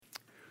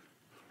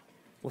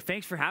Well,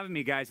 thanks for having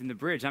me, guys, in the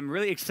bridge. I'm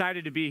really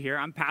excited to be here.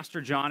 I'm Pastor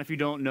John, if you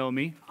don't know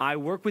me. I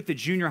work with the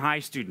junior high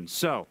students.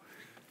 So,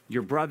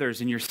 your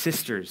brothers and your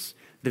sisters,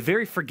 the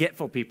very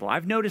forgetful people.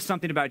 I've noticed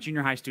something about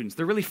junior high students.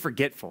 They're really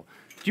forgetful.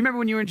 Do you remember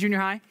when you were in junior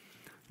high?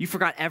 You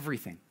forgot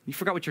everything. You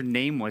forgot what your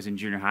name was in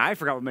junior high. I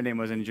forgot what my name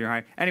was in junior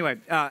high. Anyway,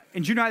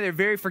 in junior high, they're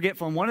very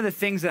forgetful. And one of the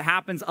things that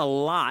happens a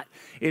lot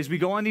is we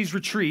go on these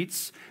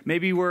retreats.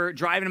 Maybe we're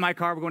driving in my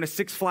car, we're going to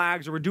Six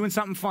Flags, or we're doing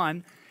something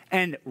fun.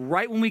 And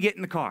right when we get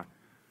in the car,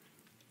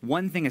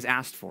 one thing is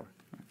asked for.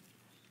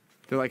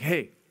 They're like,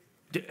 hey,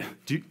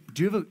 do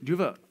you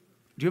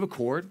have a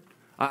cord?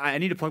 I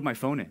need to plug my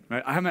phone in.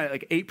 Right? I'm at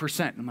like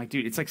 8%. I'm like,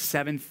 dude, it's like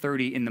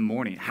 7:30 in the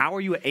morning. How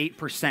are you at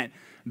 8%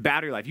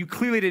 battery life? You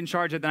clearly didn't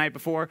charge it the night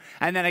before.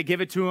 And then I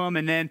give it to them,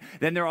 and then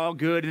they're all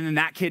good. And then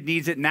that kid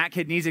needs it, and that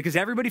kid needs it, because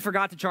everybody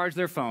forgot to charge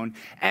their phone.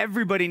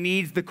 Everybody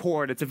needs the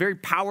cord. It's a very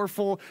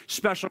powerful,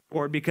 special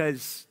cord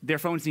because their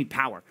phones need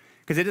power.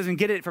 Because it doesn't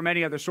get it from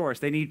any other source.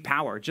 They need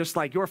power, just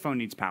like your phone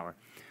needs power.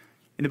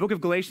 In the book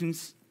of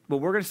Galatians, what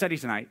we're going to study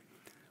tonight,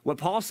 what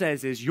Paul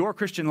says is your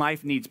Christian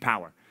life needs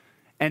power.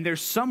 And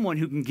there's someone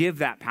who can give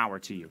that power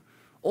to you.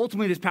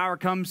 Ultimately, this power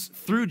comes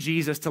through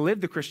Jesus to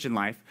live the Christian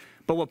life.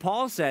 But what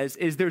Paul says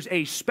is there's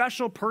a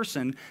special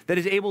person that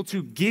is able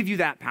to give you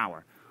that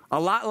power. A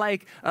lot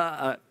like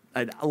a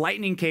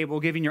lightning cable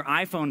giving your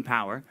iPhone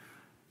power,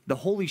 the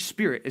Holy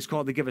Spirit is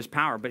called to give us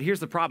power. But here's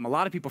the problem. A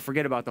lot of people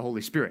forget about the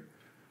Holy Spirit.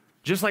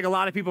 Just like a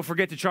lot of people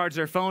forget to charge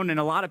their phone, and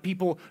a lot of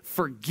people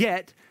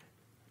forget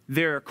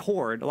their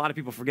cord, a lot of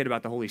people forget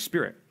about the Holy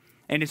Spirit.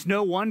 And it's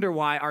no wonder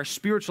why our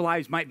spiritual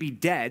lives might be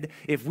dead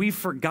if we've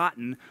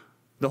forgotten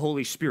the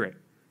Holy Spirit.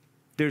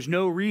 There's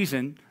no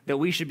reason that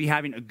we should be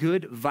having a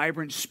good,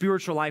 vibrant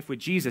spiritual life with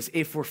Jesus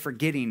if we're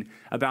forgetting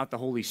about the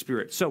Holy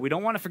Spirit. So we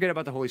don't want to forget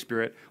about the Holy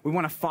Spirit. We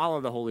want to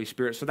follow the Holy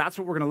Spirit. So that's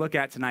what we're going to look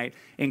at tonight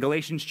in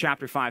Galatians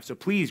chapter 5. So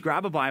please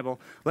grab a Bible.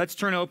 Let's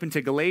turn open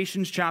to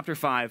Galatians chapter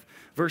 5,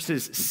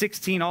 verses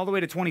 16 all the way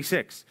to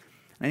 26.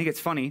 I think it's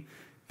funny.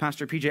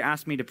 Pastor PJ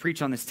asked me to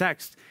preach on this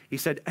text. He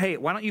said, hey,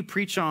 why don't you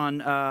preach on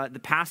the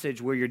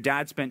passage where your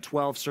dad spent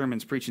 12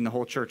 sermons preaching the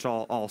whole church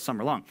all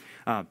summer long?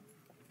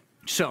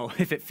 So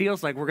if it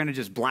feels like we're going to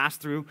just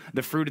blast through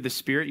the fruit of the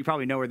Spirit, you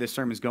probably know where this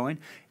sermon's going.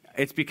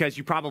 It's because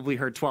you probably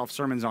heard 12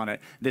 sermons on it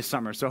this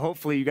summer. So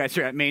hopefully you guys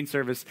are at main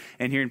service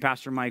and hearing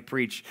Pastor Mike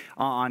preach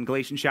on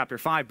Galatians chapter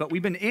 5. But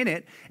we've been in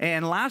it,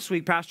 and last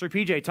week Pastor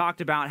PJ talked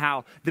about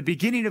how the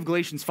beginning of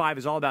Galatians 5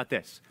 is all about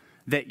this.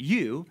 That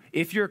you,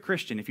 if you're a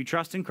Christian, if you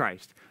trust in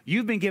Christ,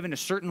 you've been given a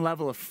certain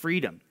level of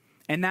freedom.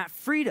 And that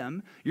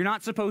freedom, you're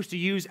not supposed to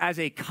use as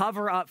a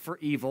cover-up for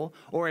evil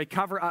or a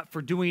cover-up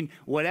for doing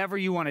whatever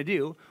you want to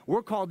do.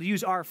 We're called to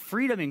use our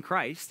freedom in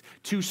Christ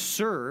to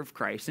serve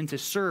Christ and to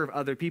serve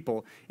other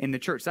people in the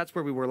church. That's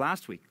where we were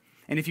last week.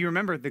 And if you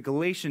remember, the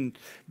Galatian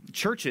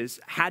churches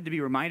had to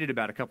be reminded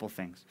about a couple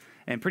things.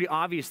 And pretty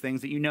obvious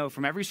things that you know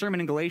from every sermon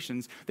in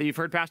Galatians that you've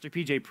heard Pastor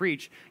PJ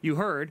preach. You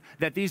heard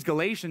that these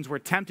Galatians were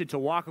tempted to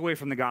walk away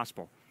from the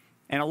gospel.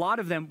 And a lot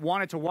of them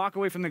wanted to walk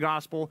away from the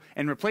gospel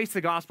and replace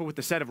the gospel with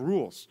a set of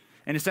rules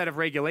and a set of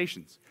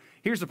regulations.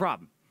 Here's the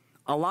problem.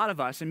 A lot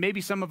of us, and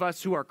maybe some of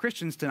us who are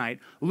Christians tonight,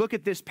 look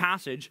at this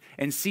passage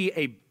and see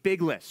a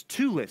big list,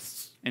 2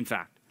 lists, in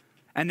fact.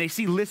 And they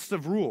see lists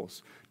of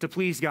rules to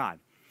please God.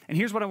 And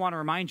here's what I want to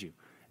remind you.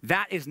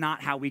 That is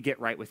not how we get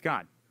right with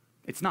God.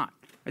 It's not.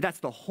 That's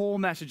the whole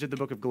message of the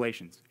book of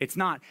Galatians. It's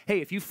not,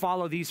 hey, if you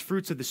follow these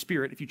fruits of the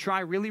Spirit, if you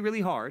try really,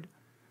 really hard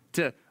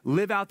to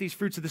live out these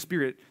fruits of the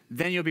Spirit,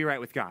 then you'll be right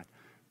with God.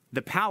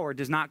 The power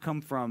does not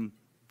come from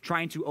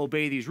trying to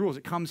obey these rules.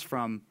 It comes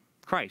from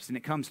Christ, and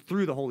it comes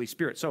through the Holy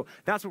Spirit. So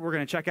that's what we're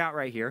going to check out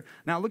right here.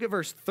 Now look at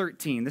verse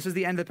 13. This is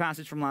the end of the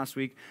passage from last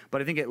week,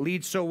 but I think it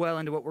leads so well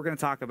into what we're going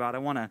to talk about. I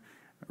want to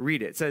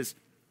read it. It says,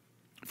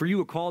 for you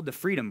were called to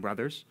freedom,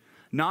 brothers,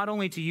 not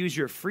only to use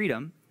your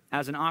freedom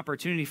as an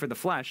opportunity for the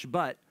flesh,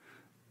 but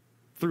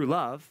through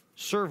love,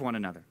 serve one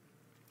another.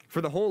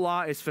 For the whole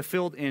law is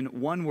fulfilled in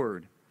one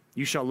word.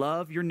 You shall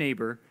love your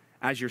neighbor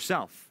as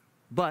yourself.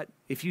 But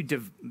if you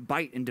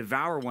bite and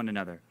devour one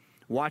another,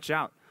 watch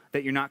out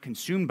that you're not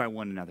consumed by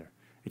one another.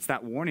 It's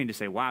that warning to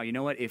say, wow, you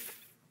know what?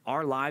 If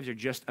our lives are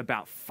just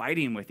about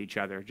fighting with each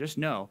other, just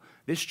know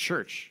this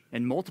church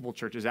and multiple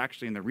churches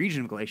actually in the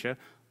region of Galatia,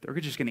 they're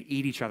just going to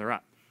eat each other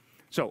up.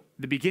 So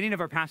the beginning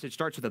of our passage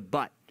starts with a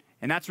but.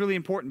 And that's really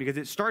important because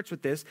it starts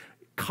with this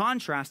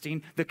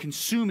contrasting the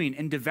consuming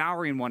and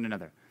devouring one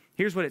another.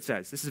 Here's what it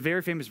says. This is a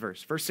very famous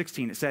verse. Verse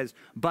 16, it says,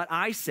 but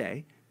I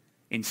say,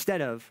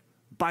 instead of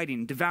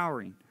biting,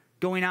 devouring,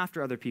 going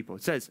after other people,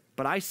 it says,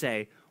 but I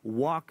say,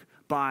 walk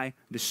by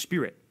the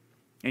Spirit,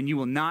 and you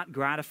will not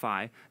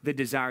gratify the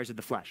desires of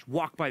the flesh.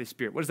 Walk by the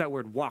Spirit. What does that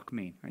word walk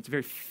mean? It's a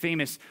very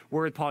famous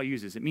word Paul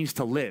uses. It means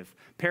to live.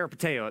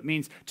 Peripateo. It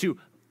means to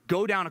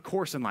go down a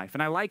course in life.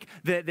 And I like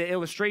the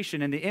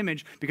illustration and the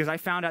image because I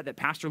found out that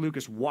Pastor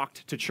Lucas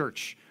walked to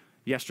church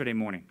yesterday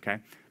morning,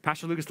 okay?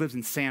 Pastor Lucas lives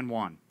in San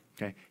Juan,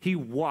 okay? He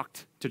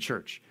walked to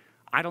church.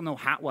 I don't know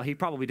how, well, he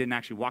probably didn't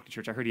actually walk to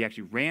church. I heard he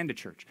actually ran to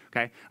church,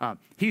 okay?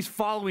 He's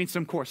following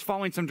some course,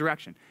 following some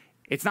direction.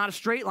 It's not a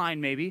straight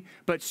line maybe,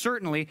 but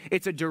certainly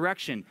it's a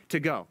direction to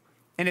go.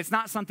 And it's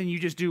not something you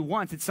just do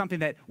once. It's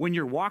something that when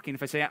you're walking,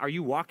 if I say, are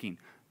you walking?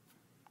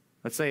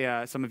 Let's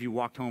say some of you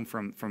walked home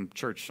from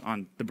church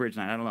on the bridge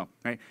night. I don't know,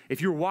 right?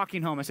 If you're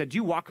walking home, I said, do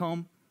you walk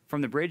home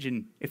from the bridge?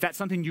 And if that's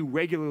something you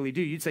regularly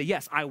do, you'd say,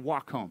 yes, I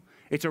walk home.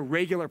 It's a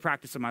regular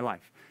practice of my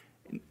life.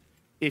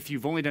 If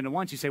you've only done it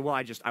once, you say,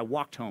 well, I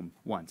walked home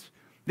once.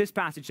 This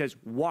passage says,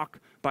 walk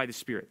by the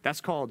Spirit.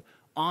 That's called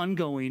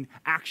ongoing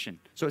action.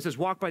 So it says,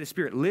 walk by the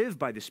Spirit, live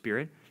by the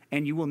Spirit,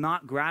 and you will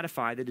not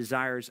gratify the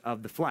desires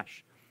of the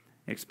flesh.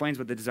 It explains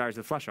what the desires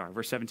of the flesh are.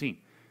 Verse 17,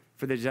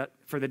 for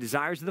the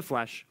desires of the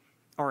flesh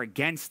are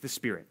against the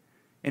Spirit,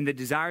 and the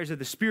desires of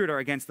the Spirit are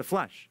against the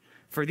flesh.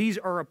 For these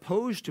are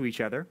opposed to each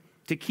other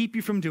to keep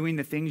you from doing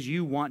the things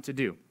you want to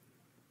do.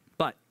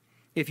 But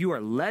if you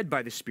are led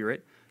by the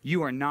Spirit,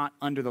 you are not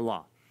under the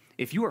law.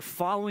 If you are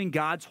following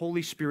God's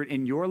Holy Spirit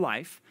in your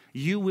life,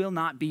 you will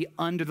not be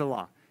under the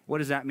law. What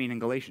does that mean in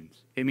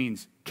Galatians? It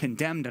means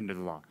condemned under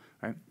the law.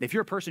 Right? If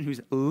you're a person who's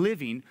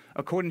living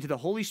according to the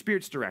Holy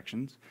Spirit's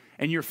directions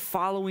and you're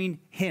following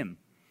him,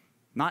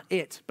 not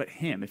it, but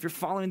him. If you're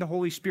following the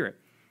Holy Spirit,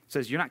 it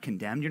says you're not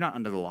condemned, you're not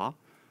under the law.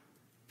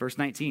 Verse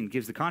 19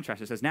 gives the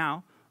contrast. It says,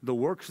 now the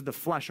works of the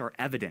flesh are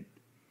evident.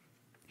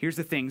 Here's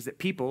the things that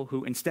people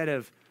who, instead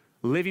of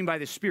living by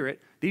the Spirit,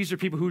 these are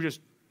people who are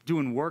just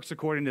doing works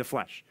according to the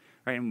flesh.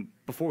 Right? And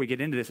before we get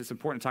into this, it's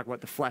important to talk about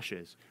what the flesh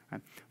is.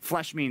 Right?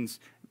 Flesh means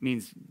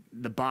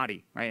the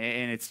body, right?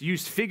 And it's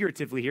used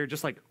figuratively here,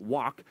 just like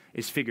walk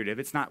is figurative.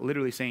 It's not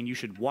literally saying you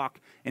should walk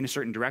in a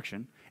certain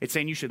direction. It's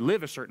saying you should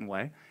live a certain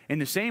way. In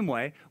the same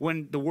way,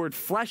 when the word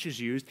flesh is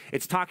used,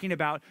 it's talking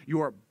about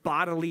your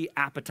bodily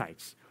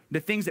appetites,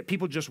 the things that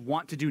people just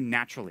want to do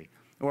naturally.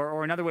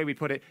 Or another way we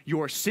put it,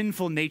 your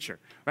sinful nature,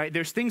 right?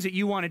 There's things that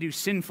you want to do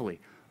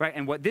sinfully, right?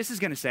 And what this is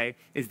going to say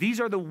is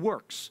these are the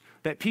works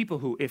that people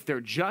who, if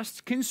they're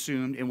just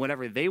consumed in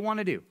whatever they want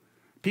to do,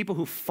 people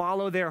who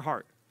follow their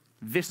heart,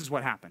 this is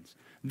what happens.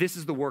 This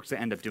is the works they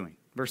end up doing.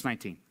 Verse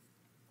 19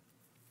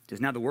 says,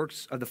 now the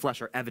works of the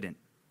flesh are evident,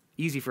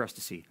 easy for us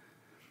to see.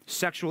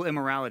 Sexual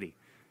immorality,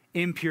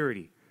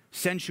 impurity,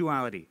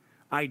 sensuality,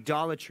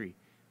 idolatry,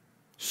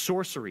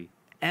 sorcery,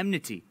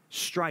 enmity,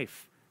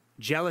 strife,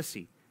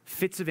 jealousy,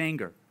 fits of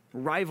anger,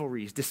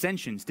 rivalries,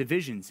 dissensions,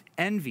 divisions,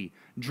 envy,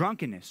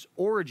 drunkenness,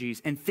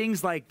 orgies, and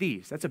things like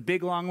these. That's a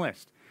big, long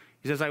list.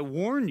 He says, I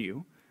warn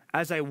you,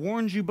 as I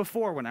warned you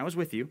before when I was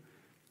with you,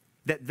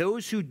 that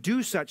those who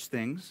do such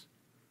things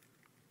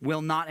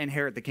will not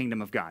inherit the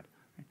kingdom of God.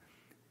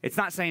 It's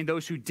not saying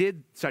those who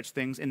did such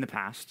things in the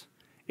past.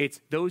 It's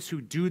those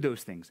who do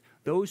those things,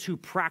 those who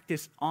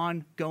practice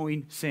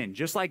ongoing sin.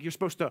 Just like you're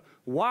supposed to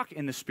walk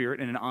in the Spirit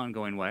in an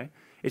ongoing way,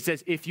 it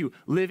says if you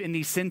live in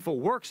these sinful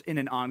works in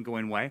an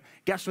ongoing way,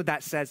 guess what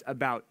that says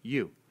about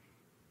you?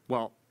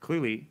 Well,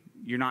 clearly,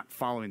 you're not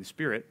following the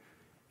Spirit,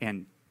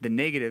 and the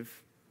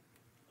negative,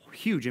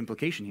 huge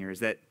implication here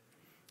is that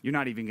you're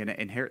not even going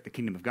to inherit the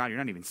kingdom of God. You're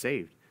not even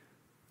saved.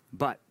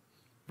 But,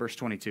 verse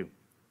 22,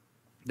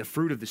 the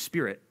fruit of the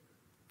Spirit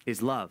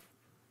is love,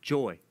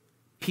 joy,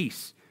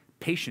 peace,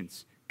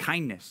 patience,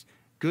 kindness,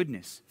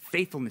 goodness,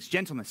 faithfulness,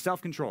 gentleness,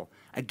 self-control.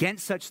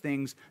 Against such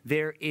things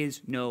there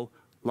is no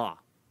law.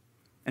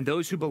 And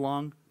those who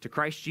belong to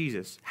Christ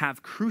Jesus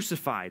have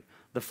crucified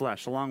the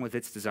flesh along with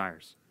its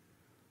desires.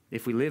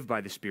 If we live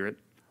by the Spirit,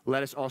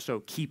 let us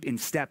also keep in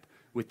step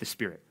with the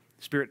Spirit.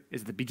 The Spirit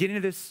is at the beginning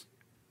of this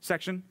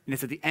section, and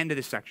it's at the end of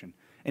this section.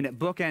 And it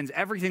bookends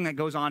everything that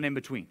goes on in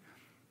between.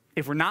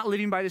 If we're not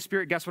living by the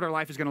Spirit, guess what our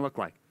life is going to look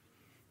like?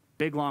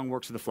 Big, long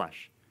works of the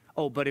flesh.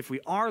 Oh, but if we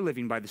are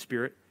living by the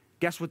Spirit,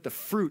 guess what the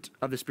fruit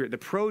of the Spirit, the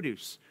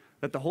produce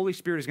that the Holy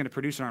Spirit is going to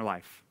produce in our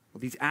life? Well,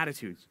 these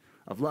attitudes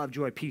of love,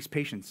 joy, peace,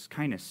 patience,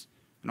 kindness,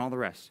 and all the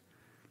rest.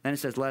 Then it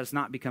says, let us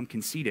not become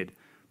conceited,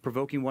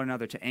 provoking one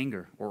another to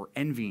anger or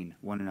envying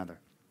one another.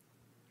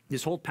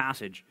 This whole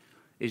passage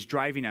is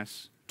driving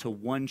us to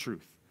one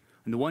truth.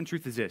 And the one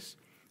truth is this: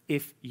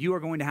 if you are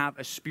going to have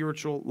a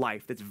spiritual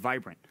life that's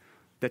vibrant,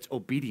 that's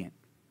obedient,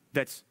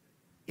 that's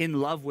in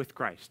love with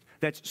Christ,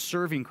 that's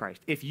serving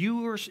Christ, if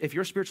your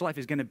spiritual life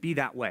is going to be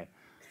that way,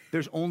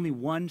 there's only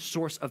one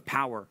source of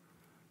power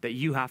that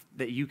you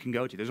can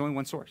go to. There's only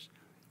one source,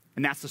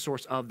 and that's the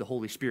source of the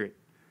Holy Spirit.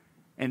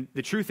 And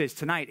the truth is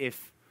tonight,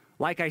 if,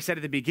 like I said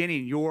at the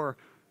beginning, your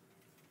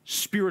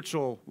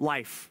spiritual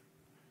life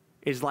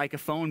is like a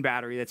phone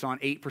battery that's on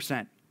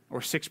 8% or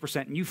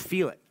 6%, and you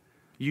feel it,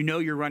 you know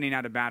you're running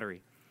out of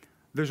battery,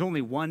 there's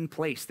only one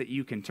place that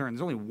you can turn.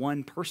 There's only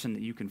one person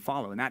that you can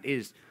follow, and that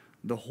is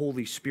the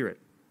Holy Spirit.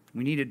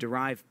 We need to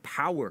derive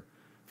power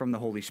from the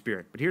Holy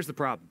Spirit. But here's the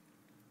problem.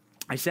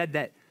 I said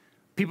that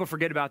people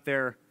forget about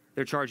their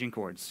charging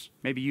cords.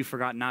 Maybe you've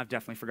forgotten. I've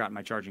definitely forgotten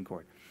my charging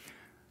cord.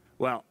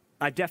 Well,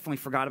 I definitely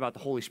forgot about the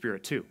Holy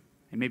Spirit too,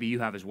 and maybe you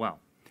have as well.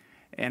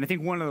 And I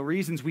think one of the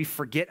reasons we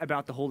forget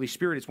about the Holy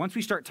Spirit is once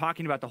we start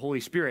talking about the Holy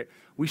Spirit,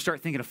 we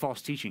start thinking of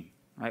false teaching,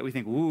 right? We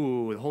think,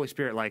 ooh, the Holy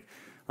Spirit, like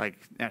like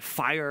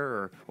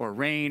fire or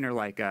rain, or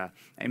like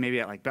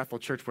maybe at like Bethel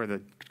Church where the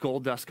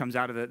gold dust comes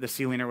out of the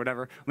ceiling or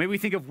whatever. Maybe we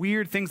think of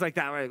weird things like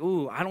that. We're like,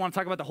 ooh, I don't want to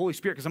talk about the Holy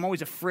Spirit because I'm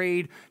always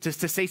afraid to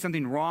say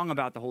something wrong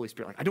about the Holy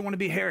Spirit. Like, I don't want to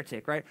be a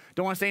heretic, right?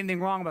 Don't want to say anything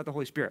wrong about the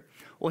Holy Spirit.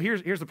 Well,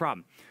 here's the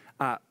problem.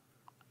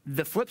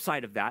 The flip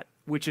side of that,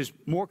 which is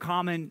more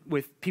common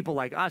with people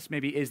like us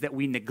maybe, is that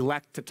we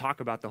neglect to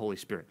talk about the Holy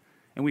Spirit.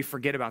 And we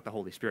forget about the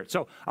Holy Spirit.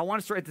 So I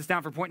want us to write this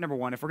down for point number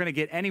one. If we're going to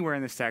get anywhere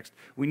in this text,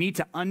 we need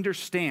to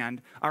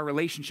understand our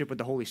relationship with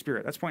the Holy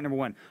Spirit. That's point number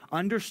one.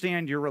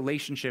 Understand your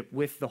relationship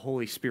with the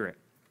Holy Spirit.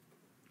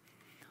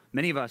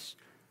 Many of us,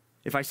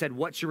 if I said,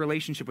 what's your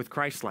relationship with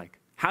Christ like?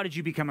 How did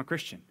you become a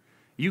Christian?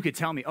 You could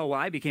tell me, oh, well,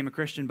 I became a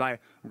Christian by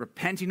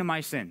repenting of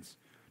my sins,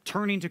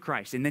 turning to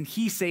Christ, and then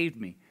he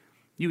saved me.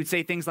 You would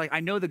say things like,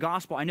 I know the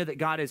gospel. I know that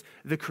God is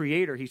the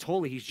creator. He's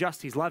holy. He's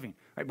just. He's loving.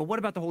 Right? But what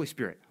about the Holy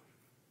Spirit?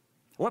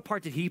 What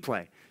part did he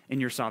play in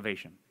your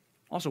salvation?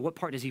 Also, what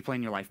part does he play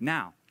in your life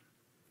now?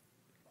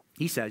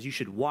 He says you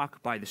should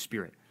walk by the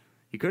Spirit.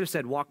 He could have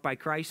said walk by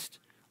Christ,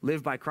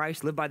 live by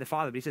the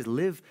Father, but he says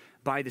live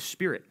by the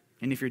Spirit.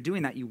 And if you're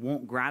doing that, you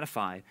won't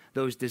gratify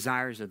those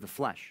desires of the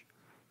flesh.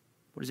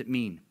 What does it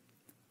mean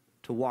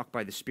to walk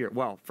by the Spirit?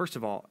 Well, first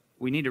of all,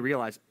 we need to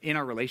realize in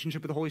our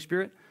relationship with the Holy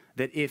Spirit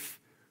that if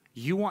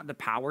you want the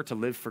power to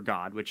live for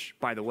God, which,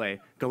 by the way,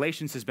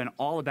 Galatians has been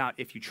all about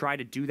if you try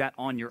to do that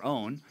on your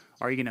own,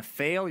 are you going to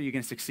fail or are you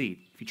going to succeed?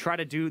 If you try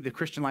to do the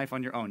Christian life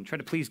on your own, try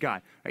to please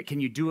God, right, can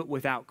you do it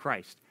without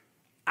Christ?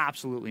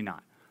 Absolutely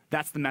not.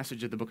 That's the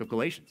message of the book of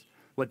Galatians.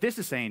 What this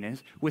is saying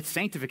is, with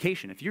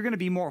sanctification, if you're going to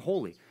be more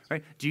holy,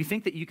 right, do you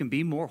think that you can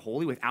be more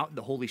holy without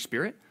the Holy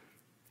Spirit?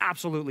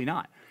 Absolutely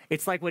not.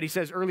 It's like what he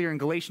says earlier in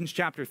Galatians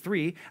chapter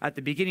 3, at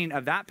the beginning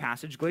of that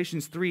passage.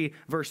 Galatians 3,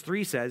 verse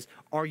 3 says,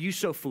 are you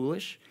so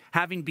foolish?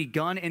 Having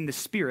begun in the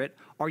Spirit,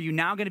 are you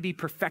now going to be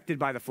perfected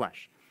by the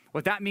flesh?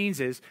 What that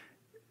means is,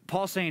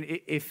 Paul's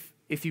saying,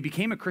 if you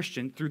became a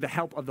Christian through the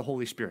help of the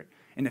Holy Spirit,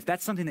 and if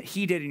that's something that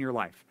he did in your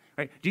life,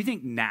 right, do you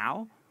think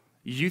now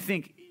you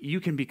think you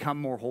can become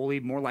more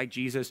holy, more like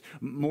Jesus,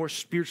 more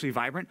spiritually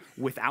vibrant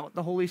without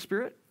the Holy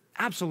Spirit?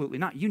 Absolutely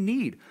not. You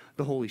need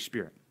the Holy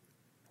Spirit.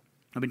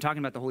 I've been talking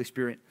about the Holy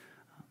Spirit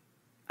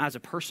as a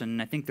person,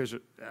 and I think there's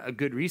a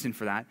good reason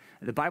for that.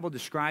 The Bible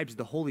describes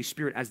the Holy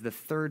Spirit as the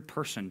third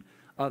person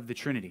of the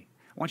Trinity.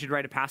 I want you to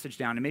write a passage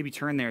down and maybe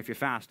turn there if you're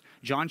fast.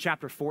 John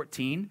chapter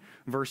 14,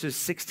 verses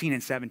 16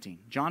 and 17.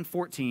 John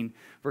 14,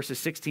 verses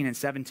 16 and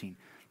 17.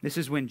 This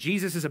is when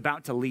Jesus is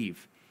about to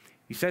leave.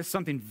 He says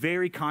something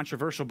very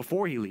controversial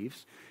before he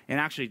leaves. In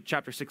actually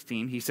chapter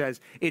 16, he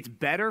says, it's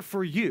better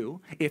for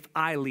you if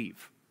I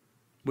leave,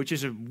 which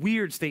is a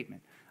weird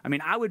statement. I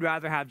mean, I would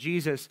rather have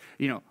Jesus,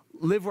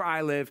 live where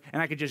I live,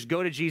 and I could just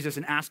go to Jesus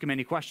and ask him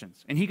any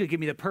questions, and he could give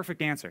me the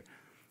perfect answer.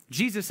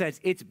 Jesus says,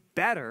 it's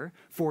better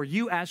for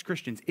you as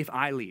Christians if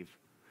I leave.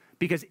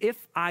 Because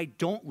if I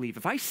don't leave,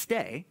 if I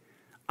stay,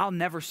 I'll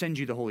never send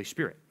you the Holy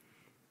Spirit.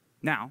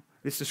 Now,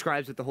 this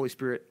describes what the Holy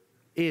Spirit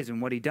is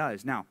and what he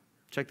does. Now,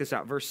 check this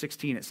out. Verse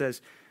 16, it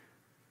says,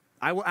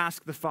 I will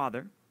ask the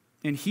Father,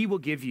 and he will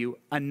give you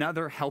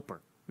another helper,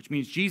 which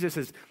means Jesus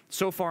has,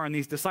 so far in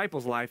these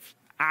disciples' life,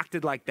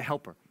 acted like the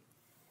helper,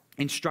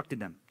 instructed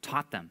them,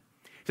 taught them.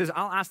 He says,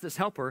 I'll ask this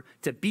helper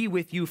to be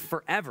with you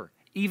forever,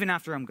 even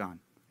after I'm gone.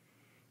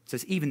 It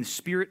says, even the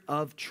Spirit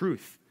of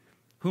truth,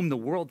 whom the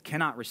world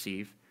cannot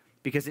receive,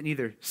 because it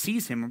neither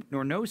sees him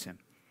nor knows him.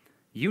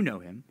 You know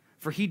him,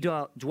 for he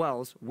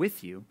dwells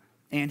with you,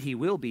 and he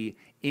will be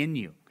in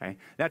you. Okay,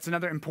 that's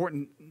another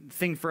important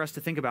thing for us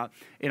to think about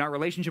in our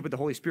relationship with the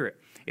Holy Spirit.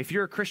 If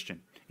you're a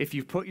Christian, if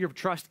you've put your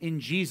trust in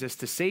Jesus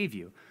to save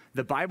you,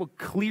 the Bible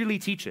clearly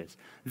teaches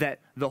that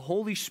the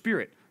Holy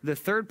Spirit, the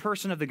third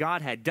person of the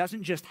Godhead,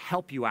 doesn't just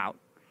help you out.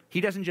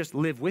 He doesn't just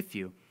live with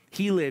you.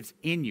 He lives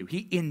in you.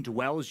 He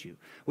indwells you,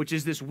 which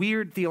is this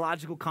weird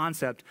theological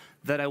concept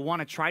that I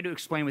want to try to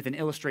explain with an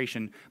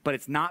illustration, but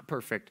it's not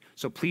perfect,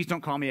 so please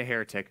don't call me a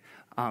heretic.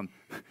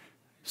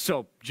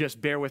 So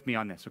just bear with me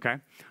on this, okay?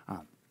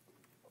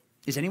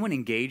 Is anyone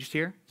engaged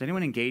here? Is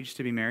anyone engaged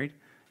to be married?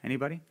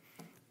 Anybody?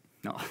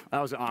 No, that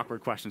was an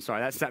awkward question.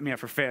 Sorry, that set me up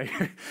for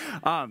failure.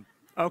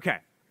 Okay,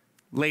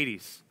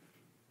 ladies,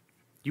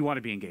 you want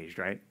to be engaged,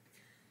 right?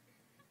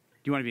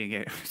 You want to be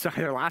engaged? Sorry,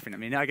 they're laughing at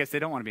me. I guess they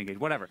don't want to be engaged.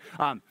 Whatever.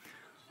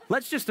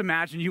 Let's just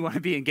imagine you want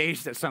to be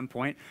engaged at some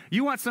point.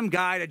 You want some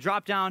guy to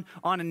drop down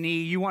on a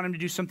knee. You want him to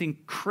do something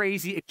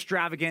crazy,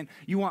 extravagant.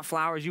 You want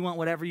flowers. You want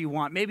whatever you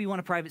want. Maybe you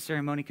want a private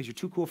ceremony because you're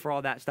too cool for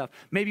all that stuff.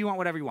 Maybe you want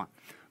whatever you want,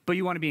 but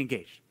you want to be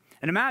engaged.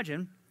 And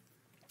imagine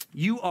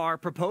you are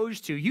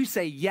proposed to. You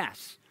say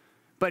yes,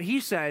 but he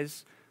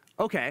says,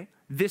 okay,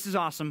 this is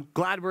awesome.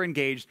 Glad we're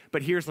engaged,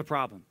 but here's the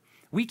problem.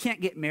 We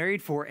can't get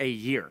married for a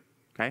year,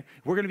 okay?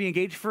 We're going to be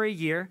engaged for a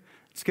year.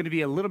 It's going to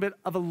be a little bit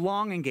of a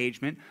long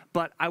engagement,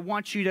 but I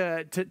want you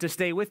to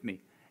stay with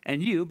me.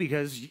 And you,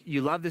 because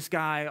you love this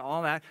guy,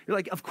 all that, you're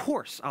like, of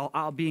course,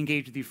 I'll be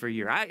engaged with you for a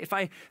year. If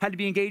I had to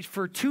be engaged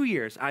for 2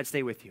 years, I'd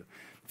stay with you.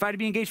 If I had to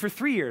be engaged for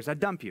 3 years,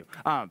 I'd dump you.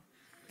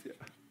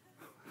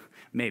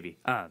 Maybe.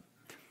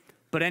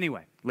 But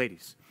anyway,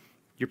 ladies,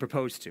 you're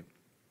proposed to.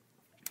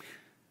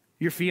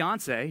 your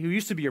fiance, who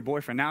used to be your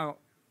boyfriend, now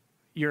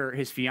you're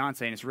his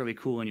fiance and it's really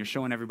cool and you're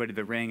showing everybody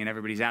the ring and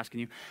everybody's asking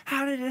you,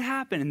 how did it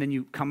happen? And then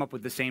you come up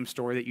with the same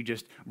story that you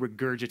just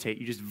regurgitate.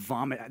 You just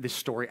vomit this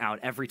story out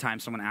every time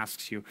someone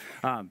asks you.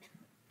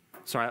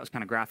 Sorry, that was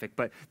kind of graphic,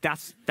 but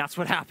that's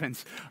what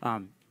happens.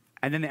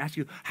 And then they ask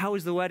you, how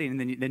was the wedding?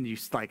 And then you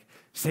like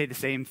say the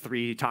same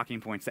 3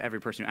 talking points to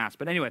every person who asks.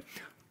 But anyway,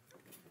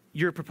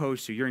 you're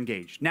proposed to, you're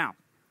engaged. Now,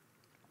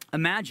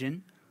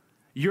 imagine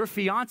your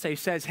fiance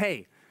says,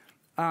 hey,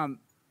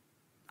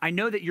 I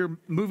know that you're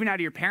moving out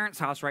of your parents'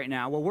 house right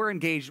now. Well, we're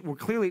engaged. We're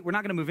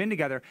not going to move in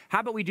together.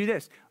 How about we do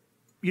this?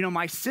 You know,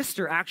 my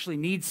sister actually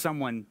needs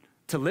someone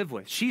to live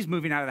with. She's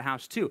moving out of the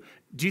house too.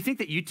 Do you think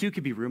that you two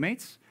could be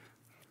roommates?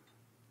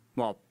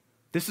 Well,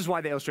 this is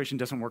why the illustration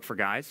doesn't work for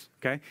guys,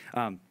 okay?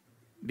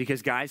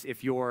 Because guys,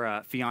 if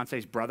your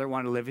fiance's brother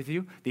wanted to live with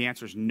you, the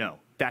answer is no.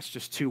 That's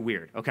just too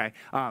weird, okay?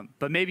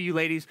 But maybe you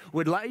ladies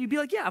you'd be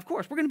like, yeah, of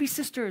course, we're going to be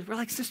sisters. We're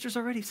like sisters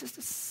already,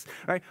 sisters,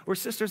 right? We're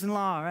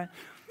sisters-in-law, right?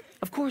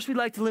 Of course we'd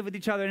like to live with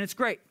each other, and it's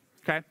great,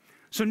 okay?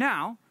 So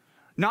now,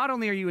 not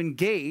only are you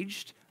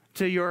engaged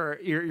to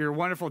your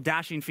wonderful,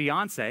 dashing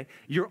fiance,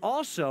 you're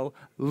also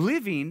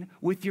living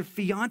with your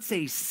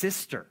fiance's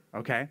sister,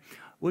 okay?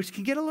 Which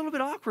can get a little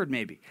bit awkward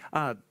maybe.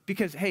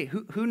 Because, hey,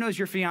 who knows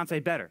your fiance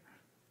better?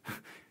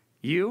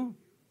 You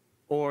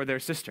or their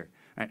sister,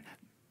 right?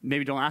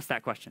 Maybe don't ask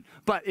that question.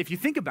 But if you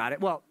think about it,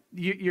 well,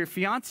 your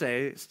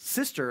fiance's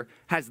sister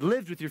has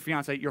lived with your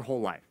fiance their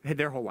whole life,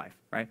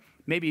 right?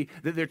 Maybe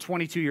they're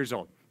 22 years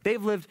old.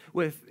 They've lived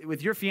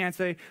with your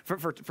fiance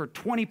for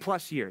 20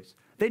 plus years.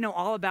 They know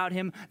all about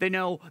him. They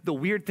know the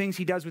weird things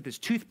he does with his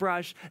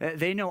toothbrush.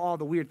 They know all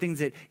the weird things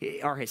that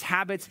are his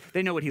habits.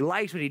 They know what he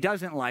likes, what he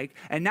doesn't like.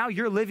 And now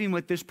you're living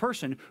with this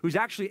person who's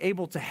actually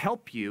able to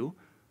help you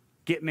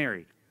get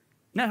married.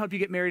 Not help you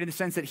get married in the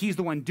sense that he's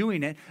the one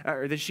doing it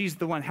or that she's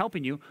the one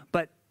helping you,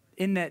 but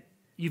in that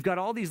you've got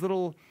all these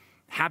little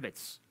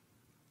habits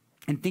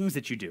and things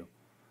that you do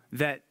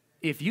that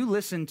if you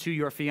listen to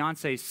your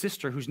fiance's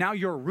sister, who's now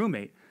your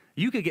roommate,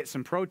 you could get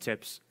some pro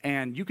tips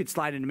and you could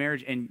slide into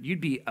marriage and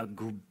you'd be a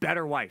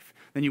better wife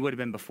than you would have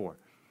been before.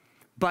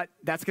 But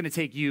that's going to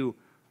take you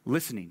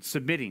listening,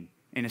 submitting,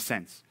 in a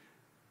sense,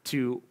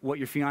 to what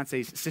your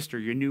fiance's sister,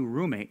 your new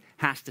roommate,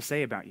 has to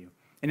say about you.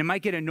 And it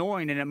might get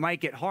annoying and it might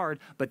get hard,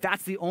 but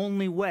that's the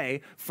only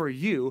way for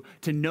you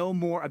to know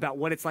more about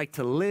what it's like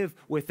to live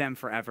with them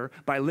forever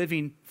by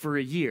living for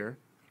a year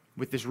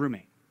with this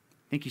roommate.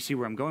 I think you see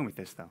where I'm going with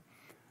this, though.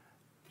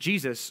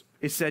 Jesus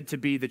is said to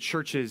be the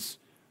church's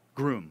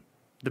groom.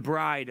 The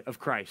bride of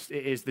Christ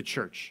is the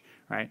church,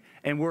 right?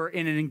 And we're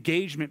in an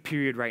engagement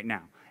period right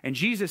now. And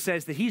Jesus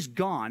says that he's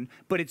gone,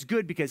 but it's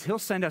good because he'll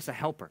send us a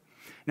helper.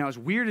 Now, as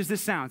weird as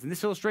this sounds in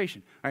this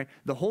illustration, right,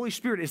 the Holy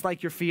Spirit is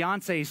like your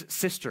fiance's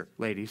sister,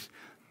 ladies.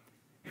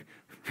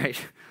 Right?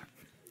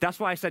 That's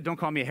why I said don't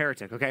call me a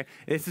heretic, okay?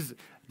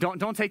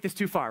 Don't take this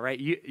too far, right?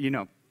 You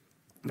know,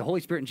 the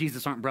Holy Spirit and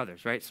Jesus aren't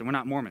brothers, right? So we're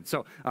not Mormons.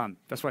 So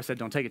that's why I said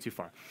don't take it too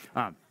far.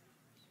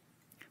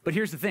 But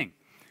here's the thing.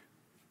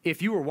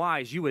 If you were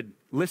wise, you would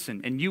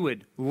listen and you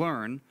would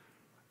learn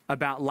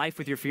about life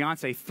with your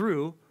fiance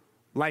through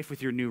life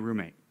with your new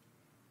roommate.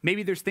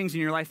 Maybe there's things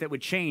in your life that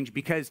would change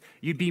because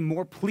you'd be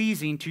more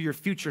pleasing to your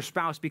future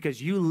spouse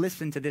because you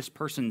listen to this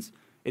person's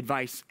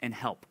advice and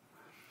help.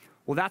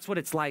 Well, that's what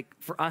it's like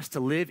for us to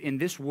live in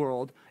this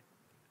world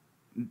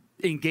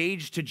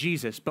engaged to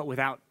Jesus, but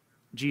without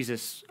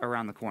Jesus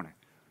around the corner.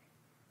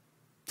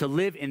 To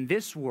live in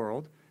this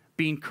world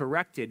being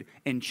corrected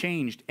and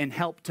changed and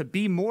helped to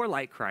be more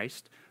like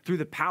Christ through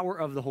the power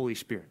of the Holy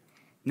Spirit.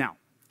 Now,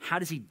 how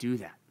does he do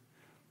that?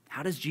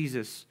 How does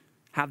Jesus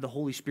have the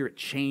Holy Spirit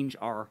change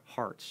our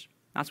hearts?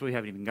 That's what we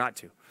haven't even got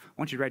to. I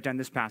want you to write down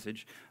this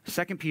passage,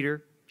 2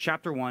 Peter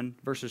chapter 1,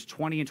 verses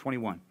 20 and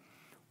 21.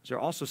 Those are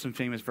also some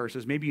famous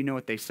verses. Maybe you know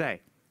what they say.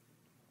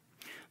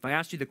 If I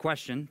asked you the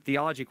question,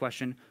 theology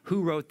question,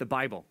 who wrote the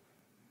Bible?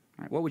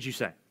 All right, what would you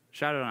say?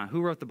 Shout it out.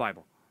 Who wrote the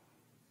Bible?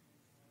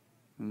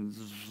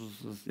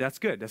 That's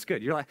good. That's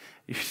good. You're like,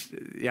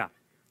 yeah.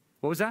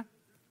 What was that?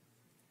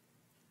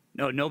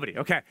 No, nobody.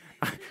 Okay.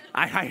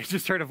 I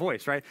just heard a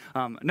voice, right?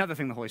 Another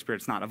thing, the Holy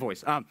Spirit's not a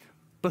voice.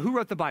 But who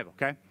wrote the Bible,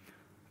 okay?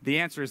 The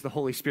answer is the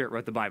Holy Spirit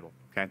wrote the Bible,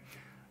 okay?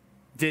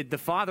 Did the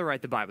Father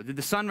write the Bible? Did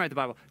the Son write the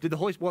Bible? Did the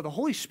Holy Spirit? Well, the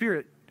Holy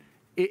Spirit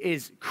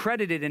is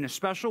credited in a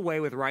special way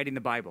with writing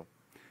the Bible.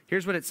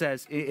 Here's what it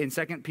says in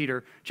 2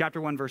 Peter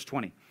chapter 1, verse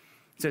 20.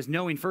 It says,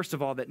 knowing, first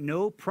of all, that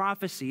no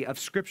prophecy of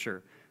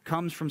Scripture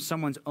comes from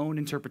someone's own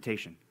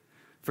interpretation.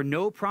 For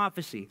no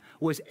prophecy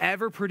was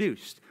ever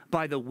produced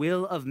by the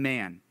will of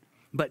man,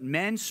 but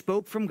men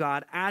spoke from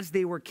God as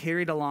they were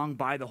carried along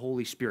by the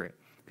Holy Spirit.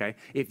 Okay?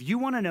 If you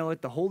want to know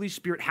what the Holy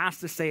Spirit has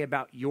to say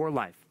about your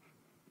life,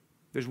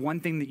 there's one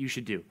thing that you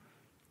should do.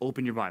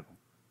 Open your Bible.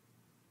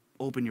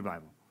 Open your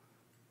Bible.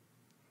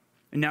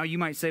 And now you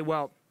might say,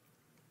 well,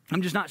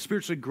 I'm just not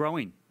spiritually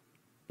growing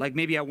like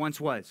maybe I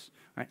once was.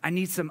 Right? I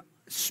need some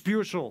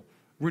spiritual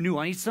renewal.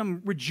 I need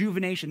some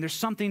rejuvenation. There's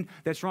something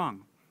that's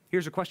wrong.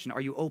 Here's a question. Are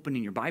you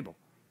opening your Bible?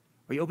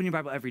 Are you opening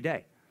your Bible every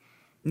day?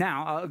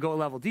 Now, I'll go a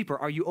level deeper.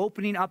 Are you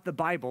opening up the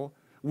Bible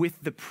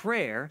with the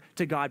prayer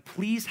to God,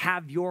 please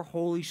have your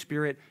Holy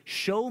Spirit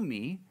show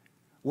me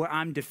where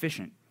I'm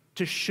deficient,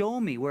 to show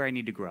me where I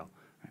need to grow?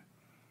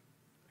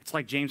 It's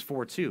like James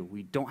 4:2.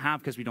 We don't have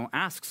because we don't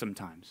ask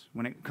sometimes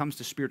when it comes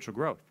to spiritual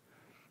growth.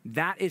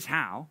 That is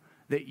how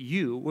that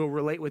you will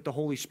relate with the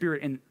Holy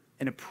Spirit in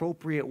an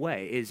appropriate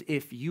way, is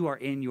if you are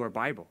in your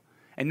Bible.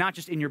 And not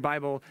just in your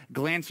Bible,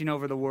 glancing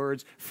over the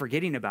words,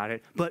 forgetting about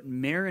it, but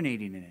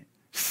marinating in it,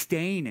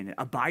 staying in it,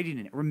 abiding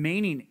in it,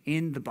 remaining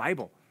in the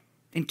Bible,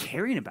 and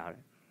caring about it.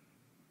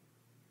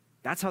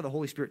 That's how the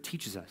Holy Spirit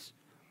teaches us.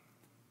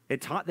 It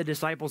taught the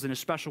disciples in a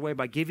special way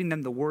by giving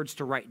them the words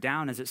to write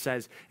down, as it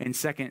says in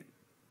 2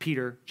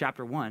 Peter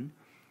chapter 1.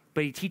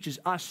 But he teaches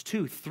us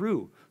too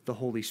through the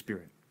Holy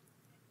Spirit.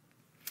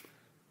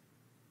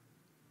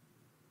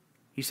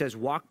 He says,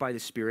 walk by the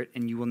Spirit,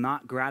 and you will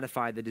not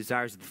gratify the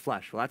desires of the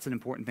flesh. Well, that's an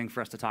important thing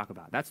for us to talk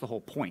about. That's the whole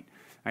point.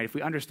 Right? If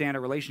we understand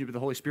our relationship with the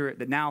Holy Spirit,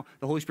 that now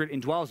the Holy Spirit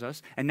indwells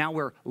us, and now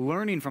we're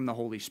learning from the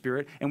Holy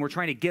Spirit, and we're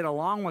trying to get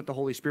along with the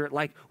Holy Spirit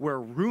like we're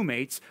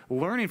roommates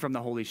learning from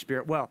the Holy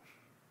Spirit. Well,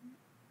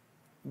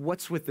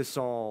 what's with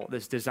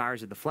this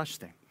desires of the flesh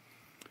thing?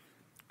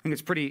 I think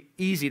it's pretty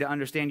easy to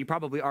understand. You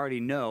probably already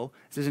know.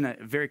 This isn't a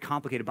very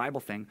complicated Bible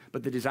thing,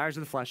 but the desires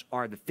of the flesh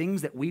are the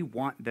things that we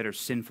want that are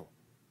sinful.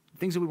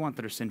 Things that we want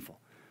that are sinful.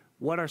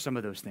 What are some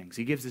of those things?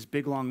 He gives this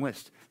big, long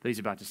list that he's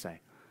about to say.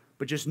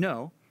 But just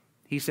know,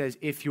 he says,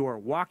 if you're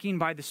walking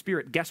by the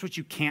Spirit, guess what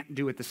you can't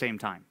do at the same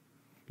time?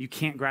 You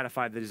can't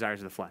gratify the desires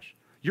of the flesh.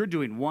 You're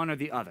doing one or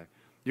the other.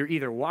 You're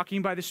either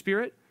walking by the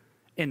Spirit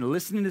and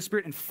listening to the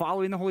Spirit and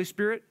following the Holy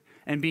Spirit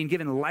and being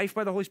given life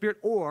by the Holy Spirit,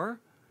 or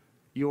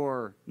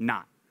you're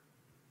not.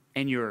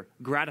 And you're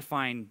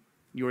gratifying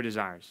your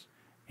desires.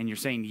 And you're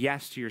saying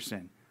yes to your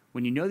sin.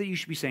 When you know that you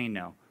should be saying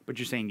no, but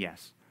you're saying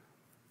yes.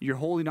 You're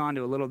holding on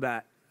to a little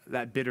bit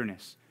that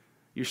bitterness.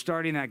 You're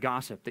starting that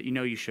gossip that you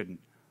know you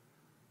shouldn't.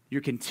 You're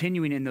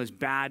continuing in those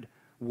bad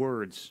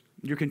words.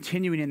 You're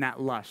continuing in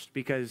that lust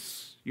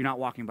because you're not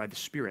walking by the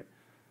Spirit.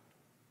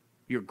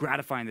 You're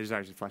gratifying the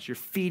desires of the flesh. You're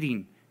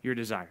feeding your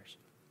desires.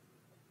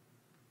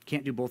 You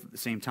can't do both at the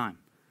same time.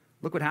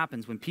 Look what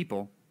happens when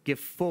people give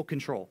full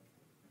control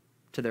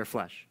to their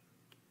flesh.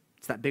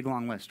 It's that big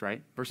long list,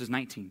 right? Verses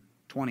 19,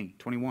 20,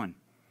 21.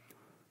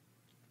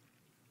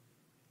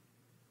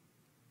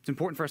 It's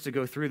important for us to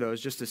go through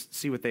those just to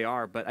see what they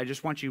are, but I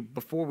just want you,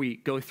 before we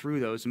go through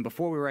those and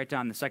before we write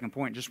down the second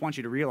point, just want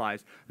you to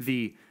realize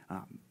the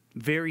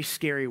very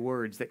scary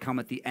words that come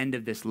at the end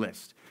of this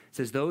list. It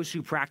says, those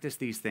who practice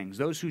these things,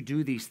 those who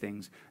do these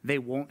things, they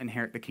won't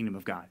inherit the kingdom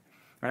of God.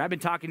 Right? I've been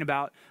talking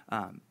about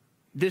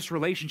this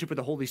relationship with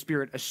the Holy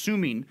Spirit,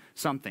 assuming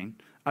something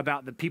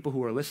about the people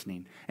who are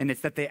listening, and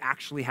it's that they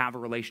actually have a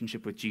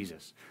relationship with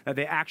Jesus, that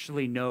they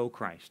actually know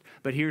Christ.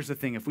 But here's the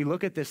thing. If we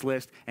look at this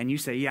list and you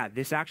say, yeah,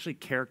 this actually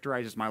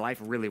characterizes my life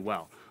really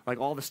well, like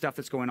all the stuff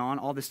that's going on,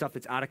 all the stuff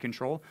that's out of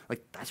control,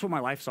 like that's what my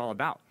life's all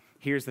about.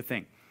 Here's the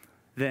thing.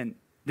 Then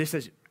this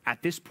is,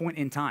 at this point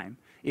in time,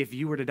 if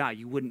you were to die,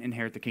 you wouldn't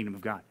inherit the kingdom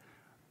of God.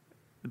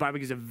 The Bible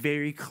gives a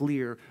very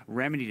clear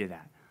remedy to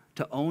that.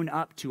 To own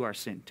up to our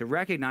sin, to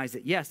recognize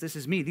that, yes, this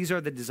is me. These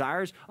are the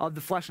desires of the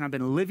flesh, and I've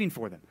been living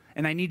for them.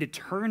 And I need to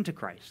turn to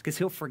Christ because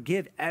he'll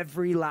forgive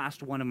every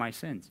last one of my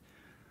sins.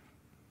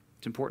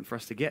 It's important for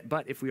us to get.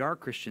 But if we are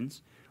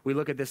Christians, we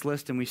look at this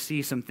list and we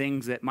see some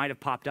things that might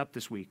have popped up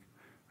this week.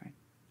 Right?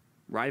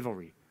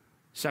 Rivalry,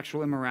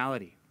 sexual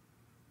immorality,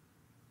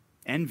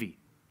 envy,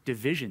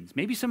 divisions.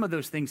 Maybe some of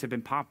those things have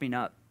been popping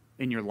up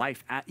in your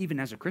life,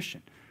 even as a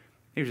Christian.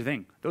 Here's the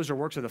thing. Those are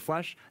works of the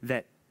flesh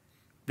that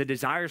the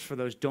desires for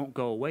those don't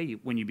go away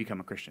when you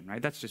become a Christian,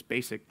 right? That's just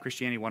basic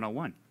Christianity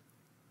 101.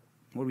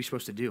 What are we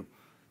supposed to do?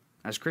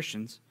 As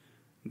Christians,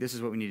 this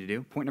is what we need to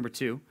do. Point number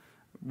 2,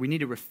 we need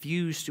to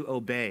refuse to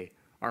obey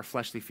our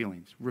fleshly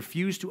feelings.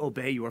 Refuse to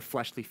obey your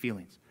fleshly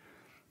feelings.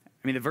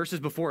 I mean, the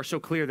verses before are so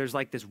clear. There's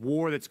like this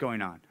war that's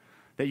going on,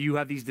 that you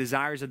have these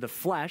desires of the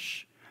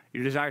flesh,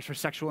 your desires for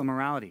sexual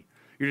immorality,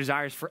 your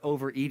desires for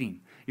overeating,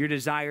 your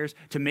desires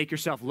to make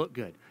yourself look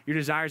good, your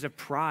desires of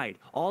pride.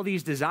 All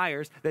these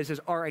desires that it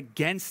says are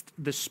against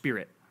the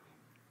Spirit,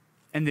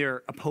 and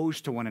they're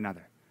opposed to one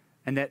another.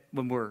 And that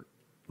when we're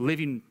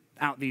living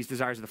out these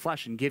desires of the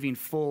flesh and giving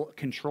full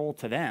control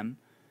to them,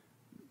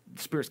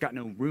 the Spirit's got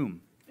no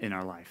room in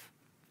our life.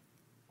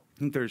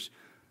 I think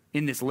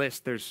in this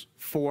list, there's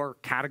 4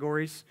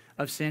 categories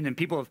of sin, and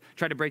people have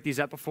tried to break these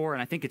up before,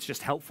 and I think it's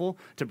just helpful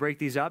to break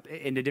these up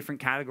into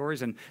different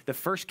categories. And the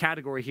first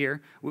category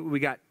here, we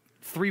got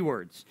 3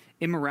 words: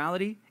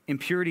 immorality,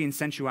 impurity, and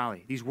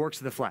sensuality. These works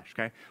of the flesh,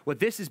 okay? What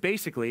this is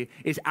basically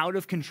is out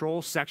of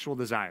control sexual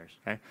desires,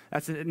 okay?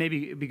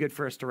 Maybe it'd be good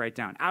for us to write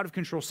down. Out of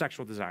control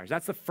sexual desires.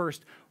 That's the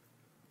first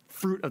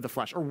fruit of the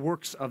flesh, or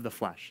works of the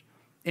flesh.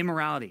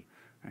 Immorality.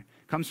 Right?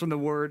 Comes from the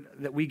word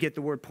that we get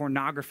the word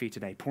pornography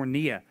today.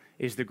 Porneia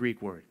is the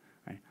Greek word.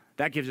 Right?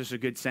 That gives us a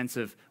good sense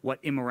of what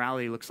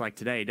immorality looks like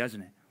today,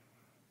 doesn't it?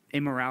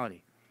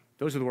 Immorality.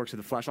 Those are the works of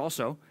the flesh.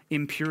 Also,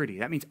 impurity.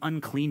 That means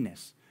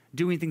uncleanness.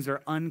 Doing things that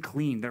are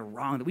unclean, they're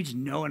wrong, that we just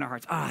know in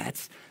our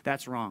hearts,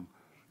 that's wrong.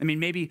 I mean,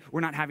 maybe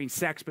we're not having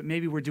sex, but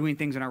maybe we're doing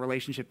things in our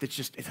relationship that's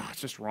it's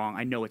just wrong.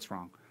 I know it's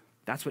wrong.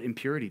 That's what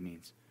impurity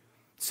means.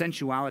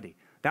 Sensuality.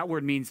 That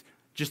word means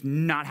just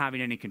not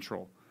having any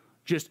control.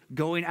 Just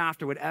going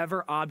after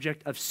whatever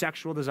object of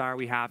sexual desire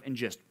we have and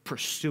just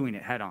pursuing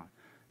it head on.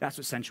 That's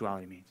what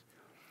sensuality means.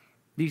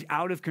 These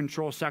out of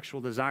control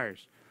sexual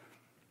desires.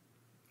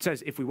 It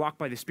says if we walk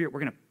by the Spirit,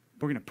 we're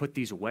going to put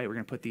these away. We're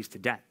going to put these to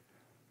death.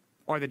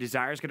 Are the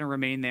desires going to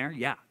remain there?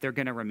 Yeah, they're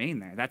going to remain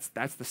there.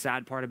 That's the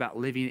sad part about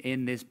living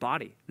in this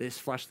body, this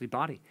fleshly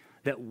body,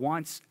 that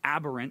wants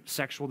aberrant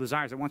sexual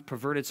desires, that wants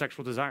perverted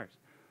sexual desires.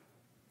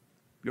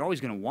 You're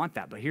always going to want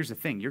that, but here's the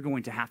thing. You're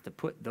going to have to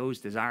put those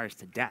desires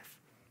to death.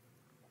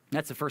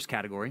 That's the first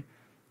category.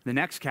 The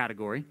next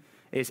category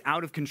is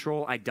out of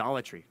control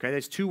idolatry. Okay,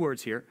 there's two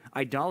words here,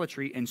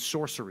 idolatry and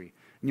sorcery.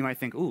 And you might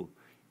think, ooh,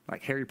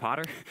 like Harry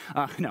Potter?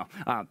 No,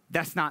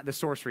 that's not the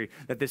sorcery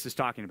that this is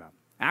talking about.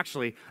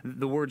 Actually,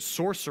 the word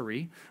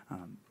sorcery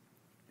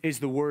is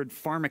the word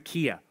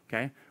pharmakia,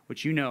 okay,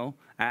 which you know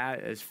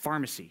as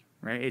pharmacy,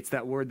 right? It's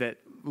that word that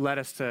led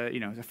us to,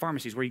 the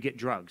pharmacies where you get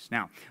drugs.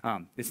 Now,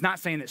 it's not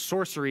saying that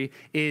sorcery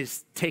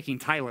is taking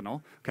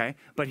Tylenol, okay,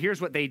 but here's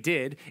what they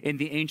did in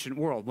the ancient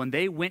world. When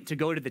they went to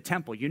go to the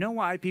temple, you know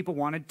why people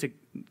wanted to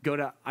go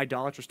to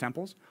idolatrous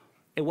temples?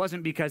 It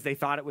wasn't because they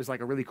thought it was like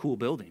a really cool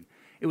building.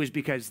 It was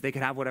because they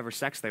could have whatever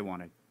sex they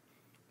wanted.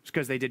 It's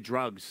because they did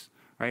drugs,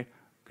 right?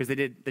 Because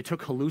they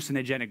took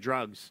hallucinogenic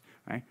drugs,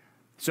 right?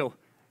 So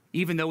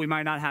even though we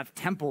might not have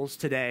temples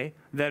today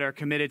that are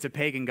committed to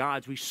pagan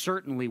gods, we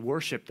certainly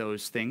worship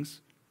those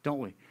things, don't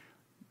we?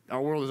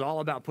 Our world is all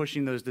about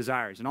pushing those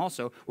desires. And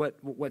also,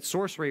 what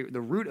sorcery,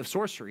 the root of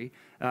sorcery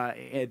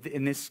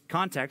in this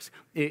context,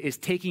 is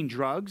taking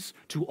drugs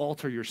to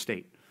alter your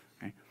state.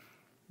 Right?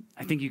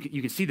 I think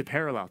you can see the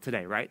parallel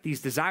today, right?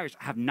 These desires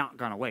have not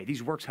gone away.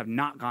 These works have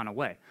not gone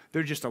away.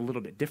 They're just a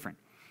little bit different.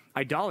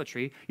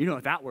 Idolatry, you know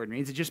what that word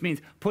means. It just means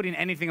putting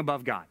anything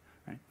above God.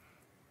 Right?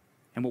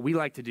 And what we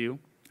like to do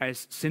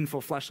as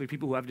sinful, fleshly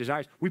people who have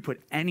desires, we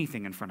put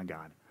anything in front of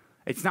God.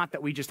 It's not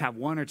that we just have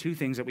one or two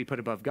things that we put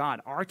above God.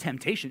 Our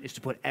temptation is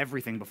to put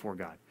everything before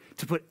God,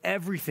 to put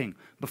everything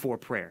before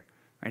prayer.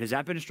 Right? Has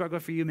that been a struggle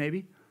for you,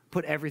 maybe?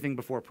 Put everything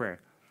before prayer.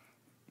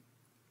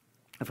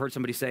 I've heard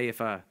somebody say if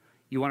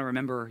you want to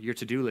remember your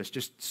to-do list,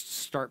 just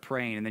start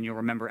praying and then you'll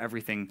remember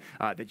everything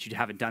that you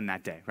haven't done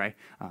that day, right?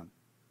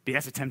 But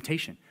that's a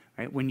temptation.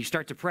 Right? When you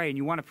start to pray and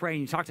you want to pray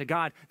and you talk to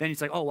God, then it's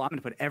like, oh, well, I'm going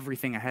to put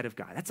everything ahead of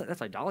God.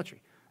 That's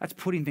idolatry. That's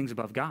putting things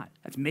above God.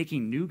 That's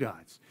making new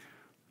gods.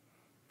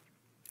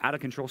 Out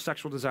of control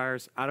sexual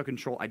desires, out of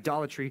control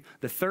idolatry.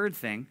 The third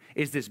thing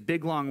is this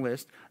big, long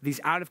list, these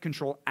out of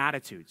control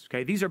attitudes.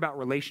 Okay, these are about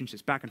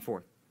relationships back and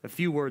forth. A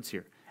few words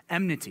here.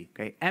 Enmity.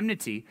 Okay,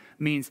 enmity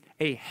means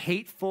a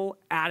hateful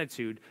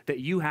attitude that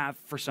you have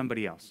for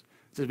somebody else.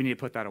 It says we need to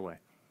put that away.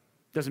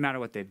 Doesn't matter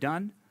what they've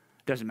done.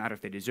 Doesn't matter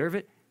if they deserve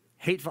it.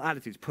 Hateful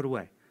attitudes, put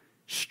away.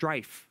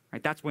 Strife,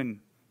 right? That's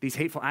when these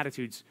hateful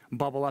attitudes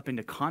bubble up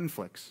into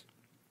conflicts.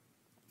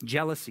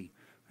 Jealousy,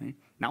 right?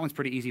 That one's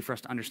pretty easy for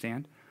us to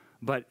understand.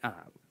 But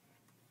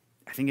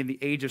I think in the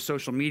age of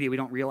social media, we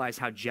don't realize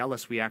how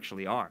jealous we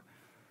actually are.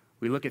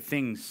 We look at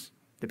things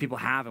that people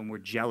have and we're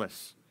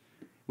jealous.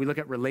 We look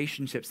at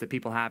relationships that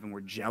people have and we're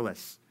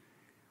jealous.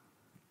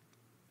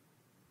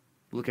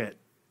 We look at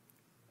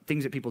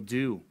things that people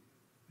do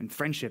and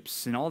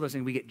friendships and all those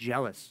things, we get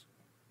jealous.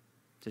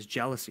 It says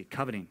jealousy,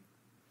 coveting.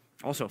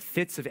 Also,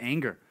 fits of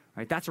anger,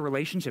 right? That's a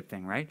relationship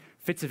thing, right?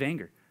 Fits of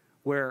anger,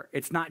 where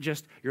it's not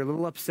just you're a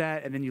little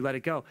upset and then you let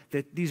it go.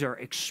 That these are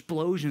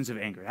explosions of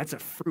anger. That's a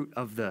fruit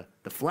of the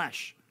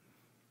flesh.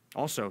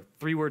 Also,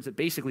 three words that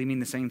basically mean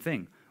the same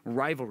thing.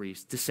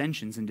 Rivalries,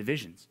 dissensions, and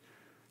divisions.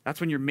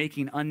 That's when you're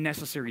making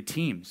unnecessary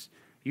teams,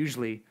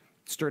 usually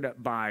stirred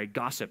up by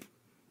gossip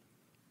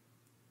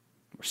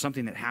or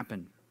something that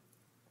happened.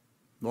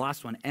 The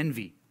last one,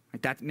 envy.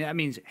 That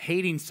means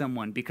hating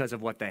someone because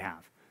of what they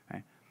have.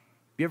 Right?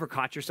 You ever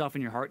caught yourself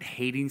in your heart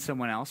hating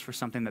someone else for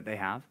something that they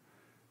have?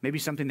 Maybe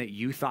something that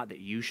you thought that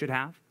you should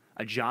have,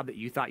 a job that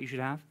you thought you should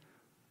have,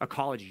 a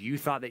college you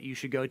thought that you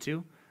should go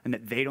to, and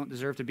that they don't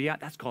deserve to be at?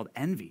 That's called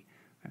envy.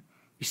 Right?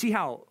 You see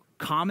how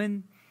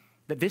common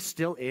that this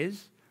still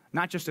is?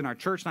 Not just in our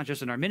church, not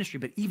just in our ministry,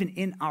 but even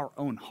in our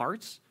own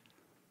hearts.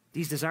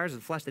 These desires of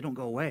the flesh, they don't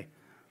go away.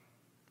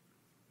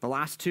 The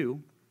last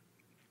two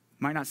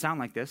might not sound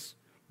like this.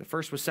 The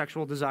first was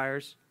sexual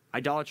desires,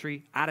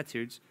 idolatry,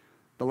 attitudes.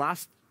 The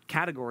last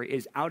category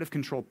is out of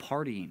control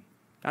partying.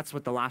 That's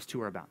what the last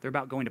two are about. They're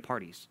about going to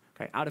parties,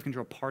 okay? Out of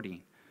control partying.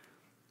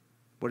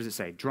 What does it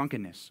say?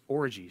 Drunkenness,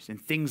 orgies, and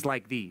things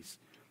like these.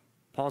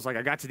 Paul's like,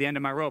 I got to the end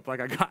of my rope. Like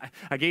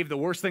I gave the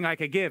worst thing I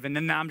could give, and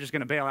then now I'm just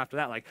going to bail after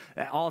that. Like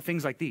all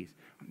things like these.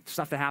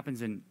 Stuff that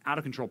happens in out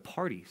of control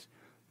parties.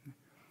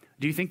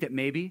 Do you think that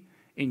maybe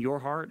in your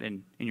heart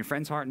and in your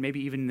friend's heart, and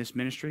maybe even in this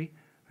ministry,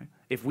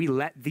 if we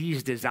let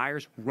these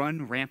desires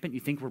run rampant,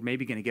 you think we're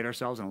maybe going to get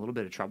ourselves in a little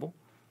bit of trouble?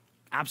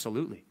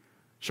 Absolutely.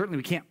 Certainly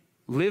we can't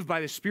live by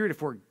the Spirit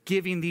if we're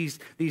giving these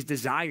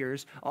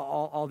desires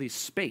all these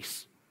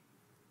space.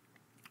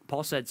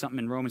 Paul said something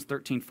in Romans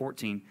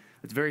 13:14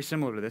 that's very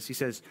similar to this. He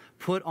says,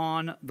 put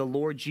on the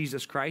Lord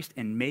Jesus Christ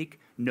and make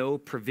no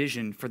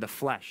provision for the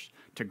flesh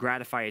to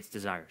gratify its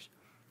desires.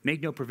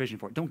 Make no provision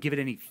for it. Don't give it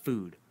any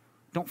food.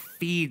 Don't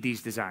feed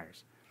these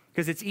desires.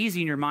 Because it's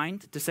easy in your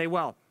mind to say,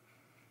 well,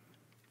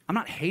 I'm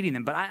not hating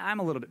them, but I'm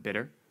a little bit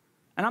bitter.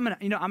 And I'm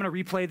gonna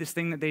replay this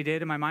thing that they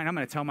did in my mind. I'm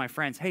gonna tell my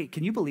friends, hey,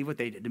 can you believe what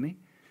they did to me?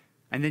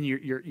 And then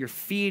you're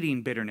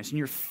feeding bitterness, and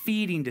you're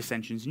feeding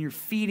dissensions, and you're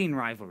feeding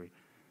rivalry.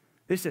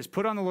 This says,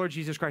 put on the Lord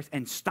Jesus Christ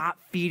and stop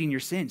feeding your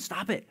sin.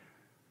 Stop it.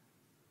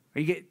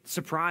 Or you get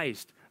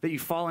surprised that you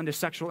fall into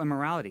sexual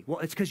immorality. Well,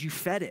 it's because you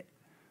fed it.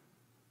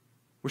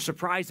 We're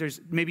surprised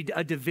there's maybe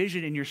a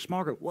division in your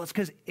small group. Well, it's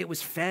because it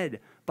was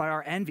fed by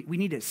our envy. We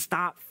need to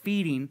stop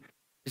feeding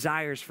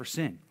desires for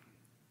sin.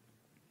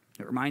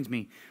 It reminds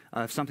me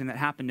of something that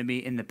happened to me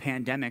in the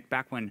pandemic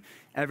back when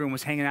everyone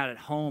was hanging out at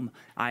home.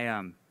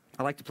 I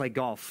like to play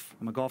golf.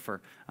 I'm a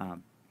golfer.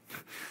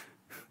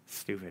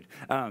 Stupid.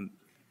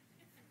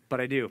 But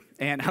I do.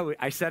 And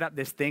I set up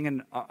this thing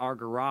in our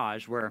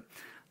garage where,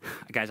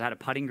 guys, I had a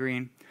putting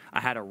green. I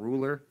had a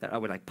ruler that I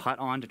would putt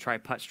on to try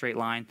putt straight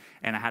line.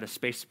 And I had a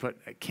space to put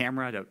a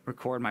camera to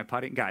record my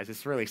putting. Guys,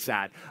 it's really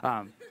sad.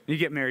 You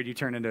get married, you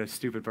turn into a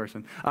stupid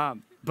person.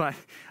 No,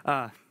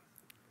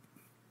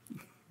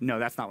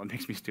 that's not what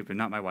makes me stupid,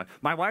 not my wife.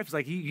 My wife's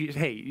like,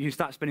 hey, you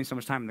stop spending so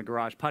much time in the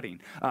garage putting.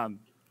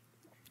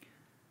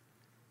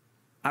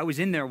 I was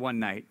in there one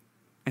night,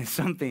 and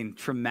something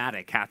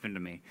traumatic happened to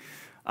me.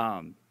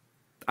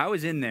 I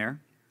was in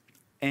there,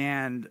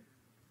 and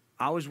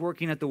I was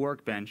working at the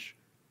workbench,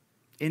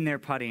 in there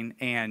putting,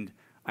 and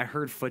I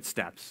heard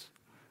footsteps.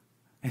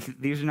 And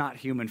these are not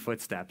human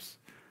footsteps.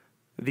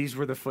 These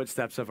were the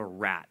footsteps of a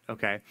rat,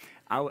 okay?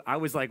 I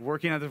was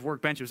working at this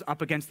workbench. It was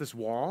up against this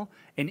wall,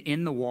 and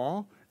in the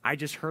wall, I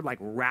just heard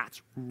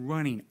rats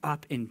running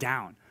up and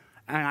down.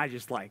 And I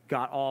just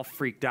got all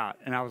freaked out.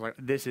 And I was like,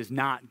 this is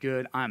not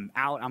good. I'm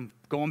out. I'm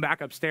going back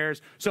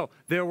upstairs. So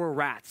there were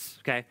rats,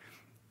 okay?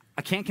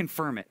 I can't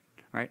confirm it,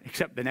 right?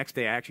 Except the next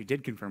day I actually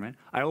did confirm it.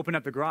 I opened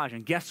up the garage,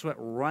 and guess what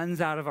runs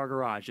out of our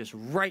garage just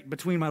right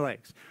between my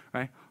legs,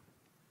 right?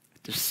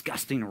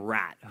 Disgusting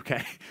rat,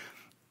 okay?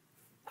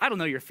 I don't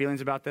know your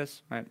feelings about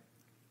this, right?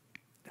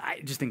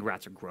 I just think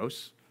rats are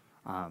gross.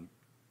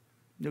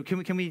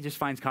 Can we just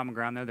find common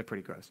ground there? They're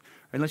pretty gross.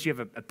 Unless you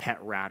have a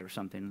pet rat or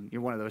something.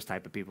 You're one of those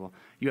type of people.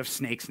 You have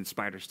snakes and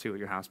spiders too at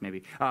your house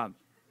maybe.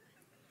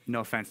 No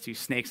offense to you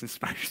snakes and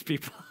spiders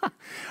people.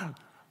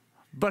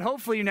 But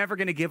hopefully you're never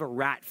going to give a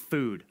rat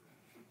food.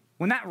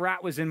 When that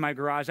rat was in my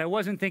garage, I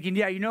wasn't thinking,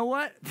 yeah, you know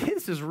what?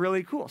 This is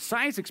really cool.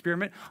 Science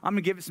experiment. I'm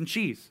going to give it some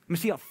cheese. I'm going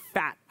to see how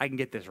fat I can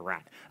get this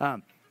rat.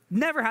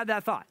 Never had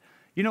that thought.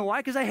 You know why?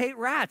 Because I hate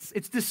rats.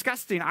 It's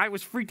disgusting. I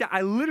was freaked out.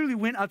 I literally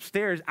went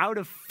upstairs out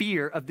of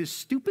fear of this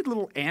stupid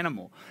little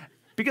animal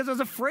because I was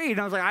afraid.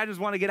 I was like, I just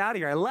want to get out of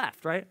here. I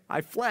left, right?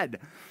 I fled.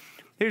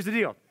 Here's the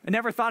deal. I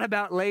never thought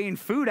about laying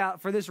food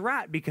out for this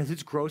rat because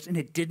it's gross and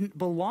it didn't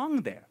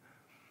belong there.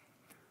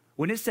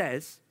 When it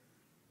says,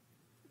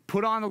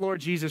 put on the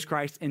Lord Jesus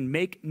Christ and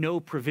make no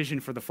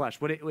provision for the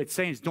flesh, what it's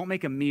saying is don't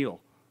make a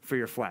meal for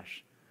your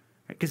flesh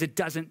because it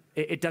doesn't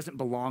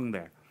belong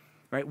there.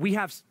 Right? We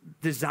have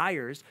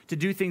desires to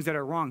do things that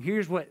are wrong.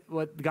 Here's what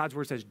God's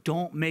word says.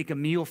 Don't make a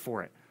meal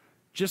for it.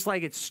 Just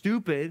like it's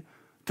stupid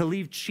to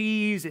leave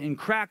cheese and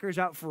crackers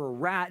out for a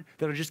rat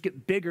that'll just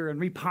get bigger and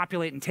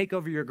repopulate and take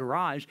over your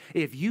garage.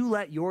 If you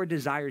let your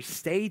desires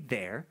stay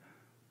there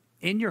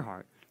in your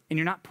heart and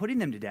you're not putting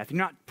them to death, you're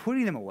not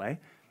putting them away,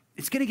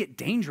 it's going to get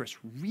dangerous,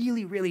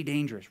 really, really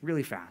dangerous,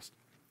 really fast.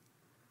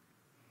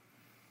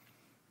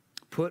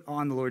 Put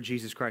on the Lord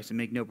Jesus Christ and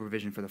make no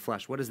provision for the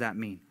flesh. What does that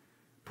mean?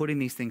 Putting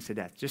these things to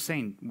death, just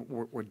saying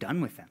we're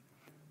done with them.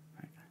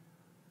 Right?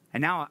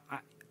 And now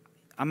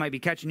I might be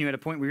catching you at a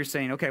point where you're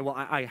saying, okay, well,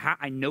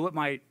 I know what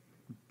my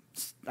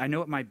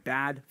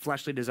bad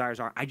fleshly desires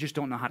are. I just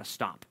don't know how to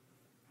stop.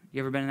 You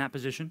ever been in that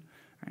position?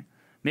 Right?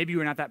 Maybe you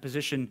were in that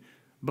position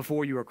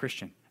before you were a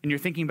Christian, and you're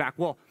thinking back,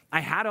 well, I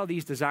had all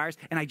these desires,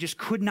 and I just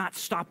could not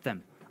stop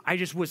them. I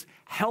just was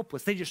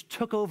helpless. They just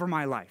took over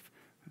my life.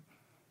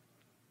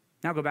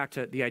 Now go back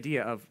to the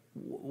idea of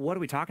what are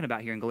we talking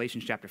about here in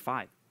Galatians chapter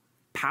 5?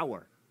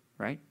 Power,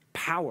 right?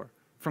 Power.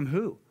 From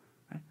who?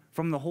 Right?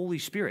 From the Holy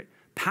Spirit.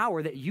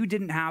 Power that you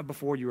didn't have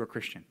before you were a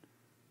Christian.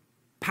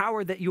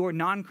 Power that your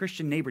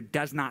non-Christian neighbor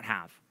does not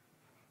have.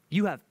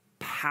 You have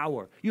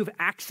power. You have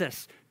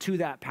access to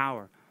that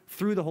power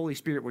through the Holy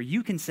Spirit where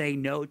you can say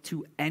no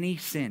to any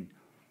sin.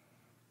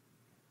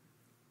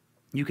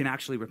 You can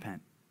actually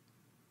repent.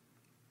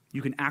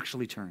 You can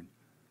actually turn.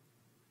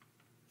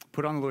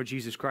 Put on the Lord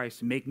Jesus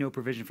Christ and make no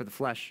provision for the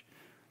flesh.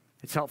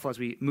 It's helpful as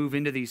we move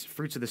into these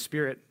fruits of the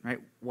Spirit, right?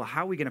 Well,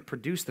 how are we going to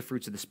produce the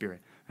fruits of the Spirit,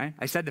 right?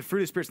 I said the fruit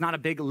of the Spirit is not a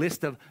big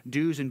list of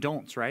do's and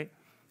don'ts, right?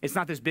 It's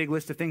not this big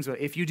list of things,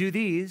 but if you do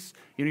these,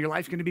 your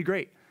life's going to be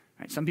great,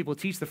 right? Some people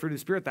teach the fruit of the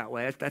Spirit that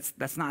way.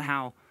 That's not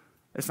how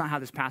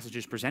this passage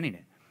is presenting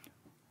it.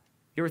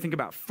 You ever think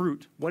about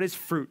fruit? What is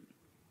fruit?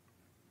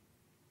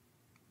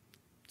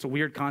 It's a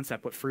weird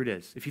concept what fruit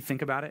is. If you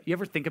think about it, you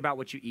ever think about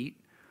what you eat?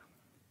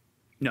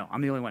 No,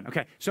 I'm the only one.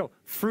 Okay, so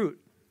fruit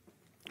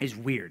is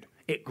weird.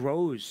 It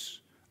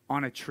grows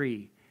on a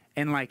tree,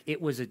 and like it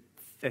was a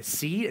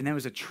seed, and then it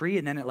was a tree,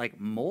 and then it like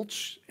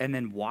mulch, and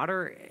then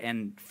water,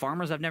 and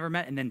farmers I've never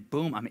met, and then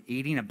boom, I'm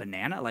eating a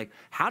banana. Like,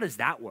 how does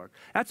that work?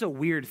 That's a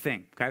weird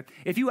thing, okay?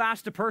 If you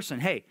asked a person,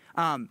 hey,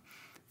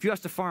 if you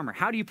asked a farmer,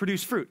 how do you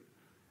produce fruit?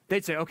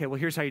 They'd say, okay, well,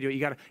 here's how you do it.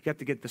 You have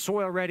to get the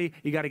soil ready,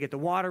 you got to get the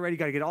water ready, you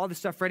got to get all this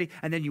stuff ready,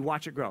 and then you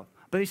watch it grow.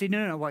 But they say,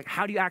 no, like,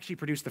 how do you actually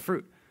produce the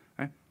fruit?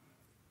 Right?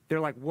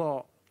 They're like,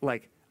 well,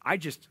 like, I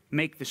just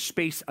make the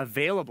space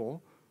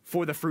available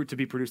for the fruit to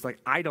be produced. Like,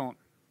 I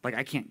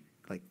can't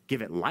like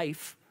give it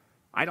life.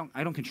 I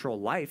don't control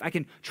life. I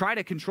can try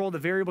to control the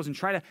variables and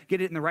try to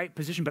get it in the right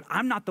position, but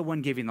I'm not the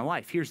one giving the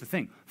life. Here's the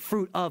thing,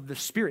 fruit of the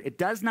Spirit. It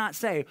does not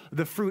say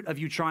the fruit of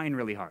you trying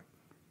really hard.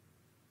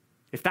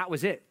 If that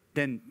was it,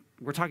 then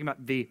we're talking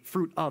about the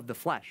fruit of the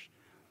flesh.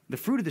 The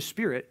fruit of the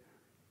Spirit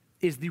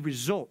is the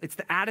result. It's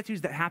the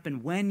attitudes that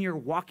happen when you're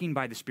walking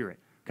by the Spirit,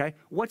 okay?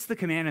 What's the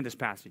command in this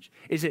passage?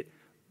 Is it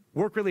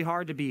work really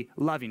hard to be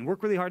loving,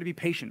 work really hard to be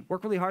patient,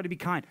 work really hard to be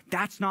kind?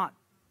 That's not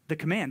the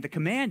command. The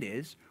command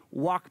is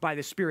walk by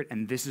the Spirit,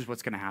 and this is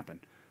what's going to happen.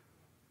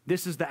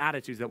 This is the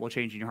attitudes that will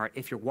change in your heart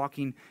if you're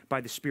walking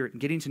by the Spirit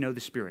and getting to know the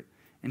Spirit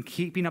and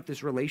keeping up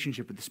this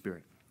relationship with the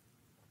Spirit.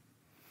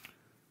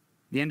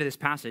 The end of this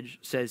passage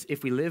says,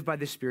 if we live by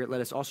the Spirit,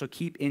 let us also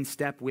keep in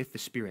step with the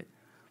Spirit.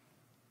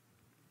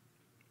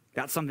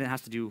 That's something that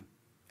has to do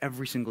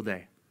every single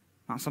day.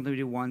 Not something we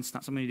do once,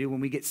 not something we do when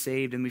we get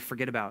saved and we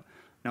forget about.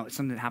 No, it's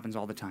something that happens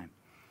all the time.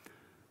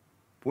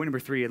 Point number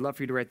 3, I'd love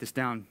for you to write this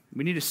down.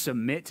 We need to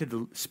submit to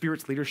the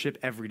Spirit's leadership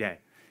every day.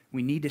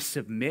 We need to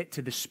submit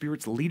to the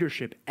Spirit's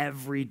leadership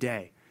every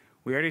day.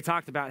 We already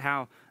talked about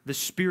how the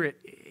Spirit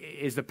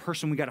is the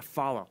person we got to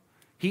follow.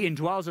 He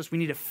indwells us. We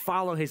need to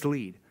follow his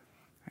lead.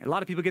 A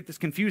lot of people get this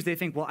confused. They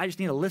think, well, I just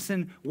need to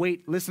listen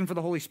for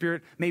the Holy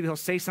Spirit. Maybe he'll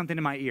say something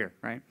in my ear,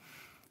 right?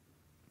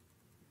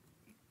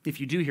 If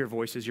you do hear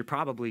voices, you're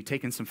probably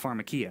taking some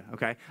pharmakia,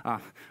 okay?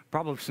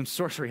 Probably some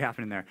sorcery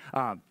happening there.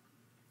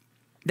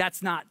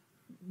 That's not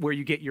where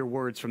you get your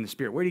words from the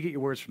Spirit. Where do you get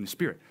your words from the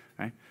Spirit,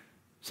 right?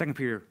 2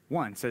 Peter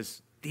 1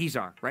 says, these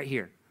are right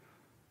here.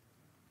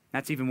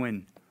 That's even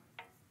when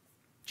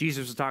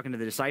Jesus was talking to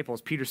the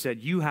disciples. Peter said,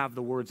 you have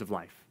the words of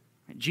life.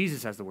 Right?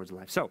 Jesus has the words of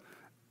life. So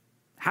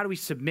how do we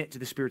submit to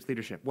the Spirit's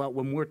leadership? Well,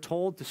 when we're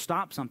told to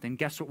stop something,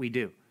 guess what we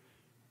do?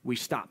 We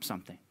stop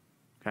something,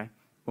 okay?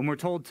 When we're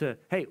told to,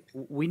 hey,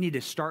 we need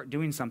to start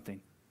doing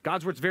something.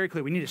 God's word's very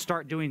clear. We need to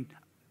start doing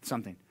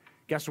something.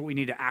 Guess what we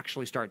need to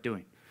actually start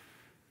doing?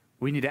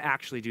 We need to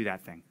actually do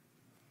that thing.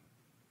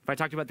 If I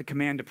talked about the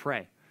command to pray,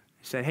 I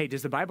said, hey,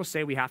 does the Bible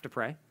say we have to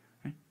pray?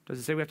 Right? Does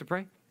it say we have to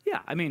pray?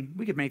 Yeah, I mean,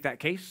 we could make that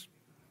case.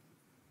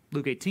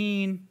 Luke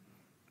 18,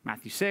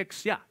 Matthew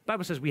 6, yeah, the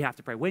Bible says we have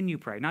to pray when you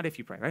pray, not if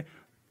you pray, right?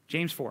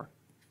 James 4,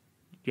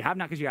 you have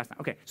not because you ask not.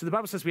 Okay, so the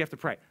Bible says we have to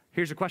pray.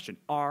 Here's a question.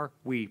 Are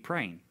we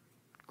praying?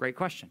 Great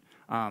question.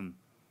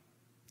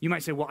 You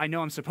might say, well, I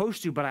know I'm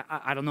supposed to, but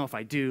I don't know if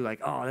I do.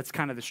 Like, oh, that's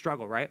kind of the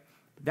struggle, right?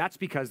 That's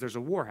because there's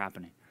a war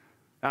happening.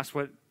 That's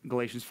what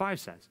Galatians 5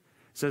 says. It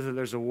says that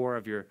there's a war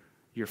of your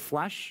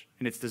flesh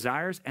and its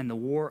desires and the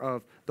war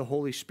of the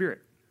Holy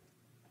Spirit.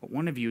 But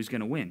one of you is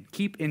going to win.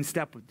 Keep in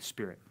step with the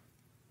Spirit.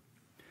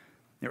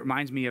 It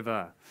reminds me of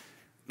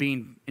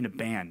being in a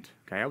band.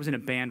 Okay, I was in a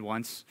band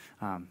once.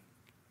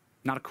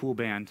 Not a cool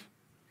band.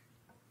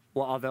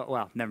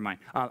 Well, never mind.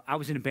 I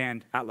was in a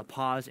band at La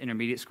Paz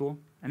Intermediate School.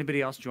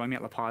 Anybody else join me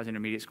at La Paz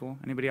Intermediate School?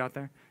 Anybody out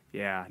there?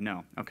 Yeah,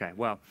 no. Okay,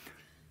 well,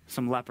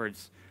 some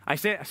leopards.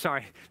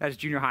 Sorry, that's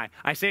junior high.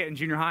 I say it in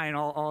junior high, and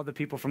all the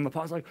people from La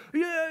Paz are like,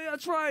 yeah,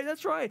 that's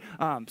right.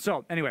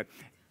 So anyway,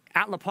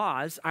 at La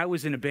Paz, I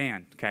was in a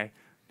band, okay?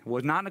 I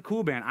was not in a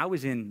cool band. I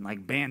was in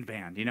like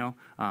band, you know?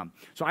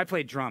 So I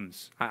played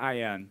drums.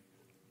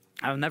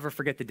 I'll never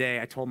forget the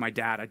day I told my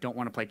dad I don't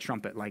want to play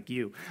trumpet like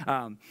you.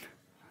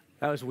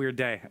 That was a weird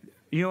day.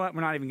 You know what?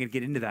 We're not even going to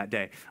get into that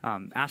day.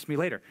 Ask me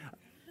later.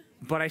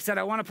 But I said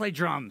I want to play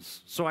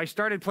drums. So I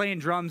started playing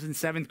drums in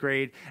 7th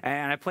grade,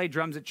 and I played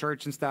drums at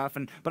church and stuff.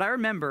 But I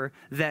remember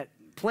that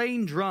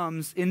playing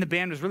drums in the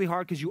band was really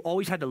hard because you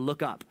always had to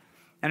look up.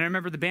 And I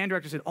remember the band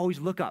director said, always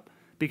look up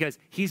because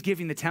he's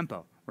giving the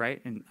tempo, right?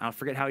 And I'll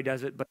forget how he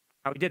does it, but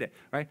how he did it,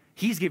 right?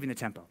 He's giving the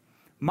tempo.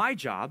 My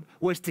job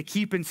was to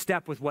keep in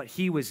step with what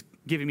he was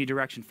giving me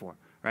direction for,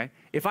 right?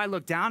 If I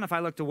looked down, if I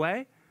looked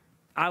away,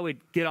 I would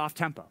get off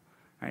tempo.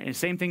 Right? And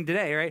same thing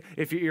today, right?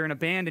 If you're in a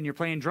band and you're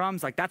playing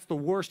drums, like that's the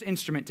worst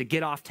instrument to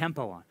get off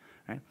tempo on,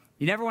 right?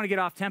 You never want to get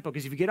off tempo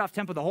because if you get off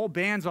tempo, the whole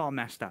band's all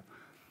messed up.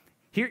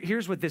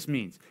 Here's what this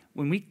means.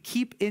 When we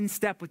keep in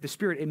step with the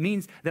Spirit, it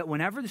means that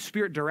whenever the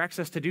Spirit directs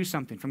us to do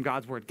something from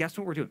God's word, guess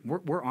what we're doing?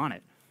 We're on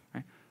it,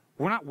 right?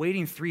 We're not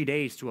waiting 3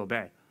 days to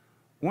obey.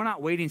 We're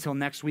not waiting until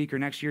next week or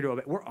next year to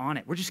obey. We're on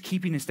it. We're just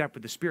keeping in step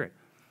with the Spirit.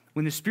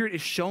 When the Spirit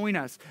is showing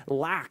us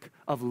lack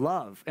of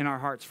love in our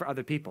hearts for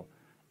other people,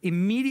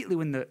 immediately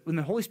when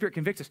the Holy Spirit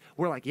convicts us,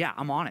 we're like, yeah,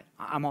 I'm on it.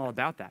 I'm all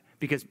about that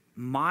because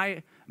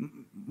my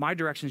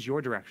direction is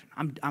your direction.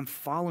 I'm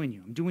following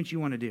you. I'm doing what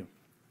you want to do.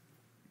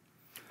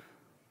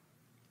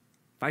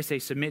 If I say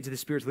submit to the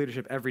Spirit's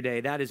leadership every day,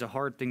 that is a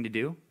hard thing to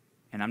do.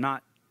 And I'm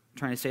not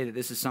trying to say that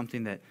this is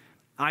something that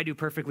I do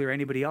perfectly or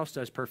anybody else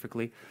does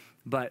perfectly,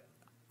 but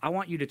I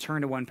want you to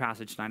turn to one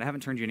passage tonight. I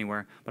haven't turned you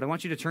anywhere, but I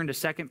want you to turn to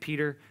 2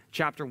 Peter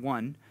chapter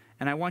 1,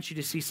 and I want you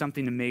to see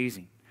something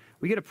amazing.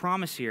 We get a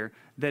promise here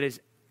that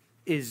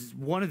is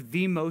one of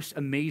the most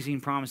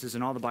amazing promises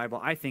in all the Bible.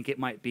 I think it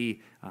might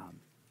be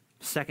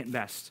second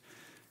best,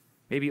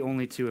 maybe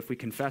only to if we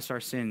confess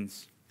our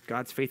sins.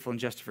 God's faithful and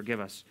just to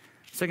forgive us.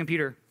 2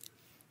 Peter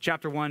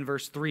chapter 1,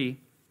 verse 3,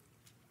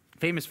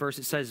 famous verse,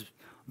 it says,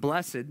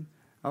 blessed,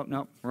 oh,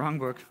 no, wrong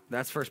book.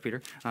 That's 1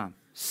 Peter.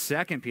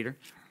 2 Peter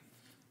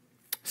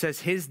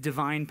says his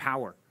divine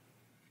power,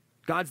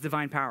 God's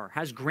divine power,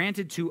 has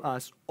granted to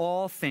us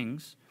all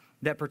things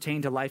that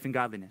pertain to life and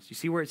godliness. You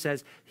see where it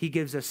says he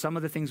gives us some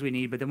of the things we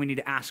need, but then we need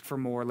to ask for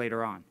more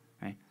later on,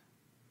 right?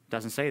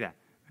 Doesn't say that.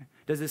 Right?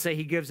 Does it say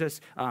he gives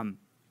us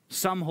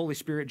some Holy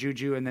Spirit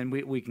juju, and then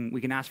we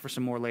can ask for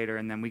some more later,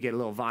 and then we get a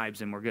little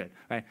vibes and we're good,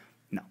 right?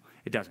 No,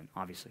 it doesn't,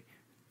 obviously.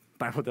 The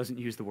Bible doesn't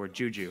use the word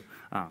juju.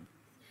 I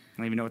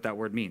don't even know what that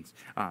word means.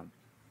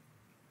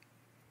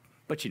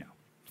 But you know,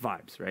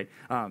 vibes, right?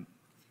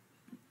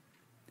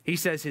 He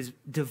says his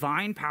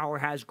divine power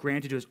has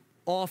granted to us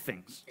all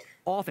things.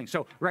 All things.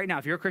 So right now,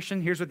 if you're a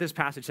Christian, here's what this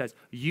passage says.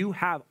 You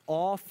have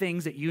all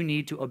things that you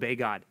need to obey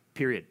God,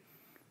 period.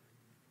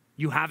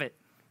 You have it,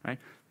 right?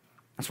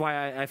 That's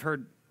why I've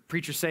heard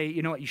preachers say,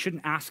 you know what, you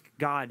shouldn't ask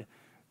God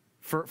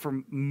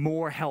for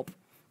more help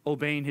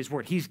obeying his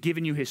word. He's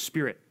given you his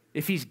Spirit.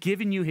 If he's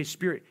given you his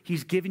Spirit,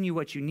 he's given you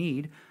what you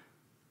need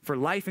for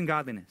life and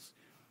godliness.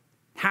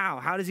 How?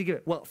 How does he give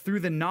it? Well,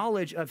 through the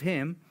knowledge of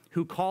him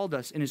who called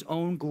us in his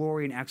own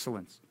glory and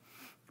excellence,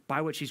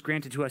 by which he's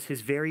granted to us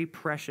his very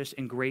precious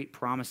and great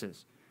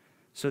promises,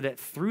 so that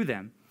through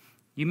them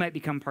you might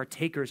become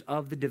partakers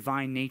of the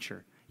divine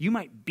nature. You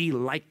might be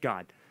like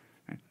God.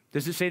 Right?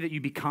 Does it say that you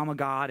become a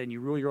God and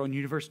you rule your own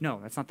universe? No,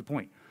 that's not the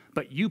point.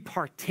 But you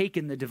partake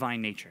in the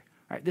divine nature.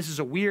 Right? This is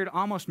a weird,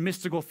 almost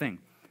mystical thing.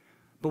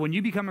 But when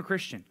you become a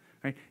Christian,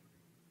 right,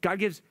 God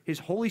gives his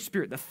Holy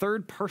Spirit, the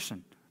third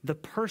person, the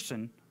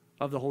person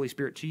of the Holy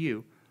Spirit to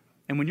you.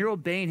 And when you're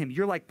obeying him,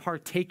 you're like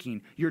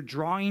partaking. You're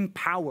drawing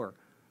power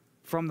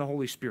from the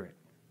Holy Spirit.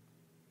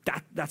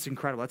 That's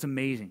incredible. That's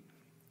amazing.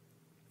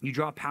 You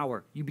draw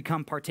power. You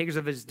become partakers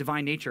of his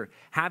divine nature,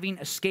 having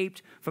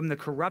escaped from the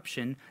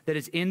corruption that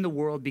is in the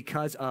world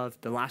because of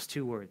the last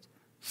two words,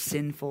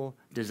 sinful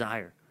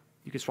desire.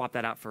 You can swap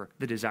that out for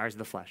the desires of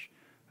the flesh,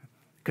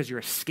 because you're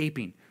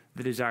escaping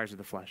the desires of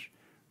the flesh.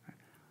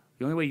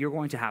 The only way you're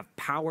going to have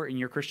power in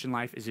your Christian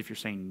life is if you're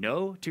saying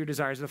no to your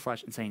desires of the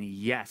flesh and saying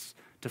yes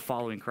to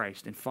following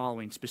Christ and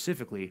following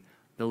specifically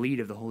the lead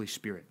of the Holy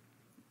Spirit.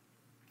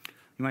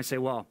 You might say,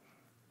 well,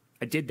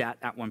 I did that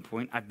at one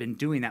point. I've been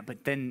doing that,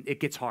 but then it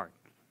gets hard.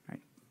 Right?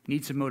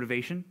 Need some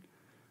motivation.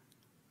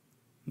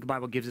 The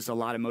Bible gives us a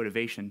lot of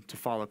motivation to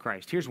follow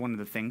Christ. Here's one of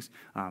the things,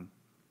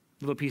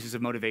 little pieces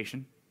of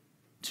motivation: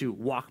 to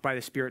walk by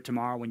the Spirit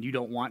tomorrow when you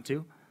don't want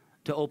to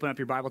open up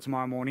your Bible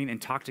tomorrow morning and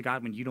talk to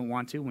God when you don't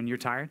want to, when you're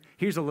tired.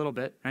 Here's a little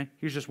bit, right?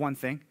 Here's just one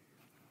thing.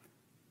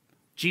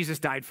 Jesus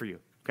died for you,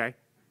 okay?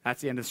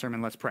 That's the end of the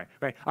sermon. Let's pray,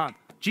 right?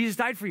 Jesus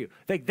died for you.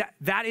 Like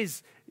that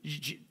is,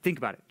 think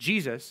about it.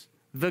 Jesus,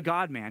 the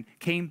God-man,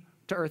 came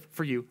to earth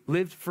for you,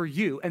 lived for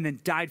you, and then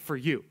died for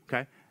you,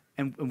 okay?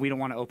 And we don't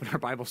want to open our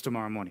Bibles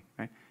tomorrow morning,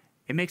 right?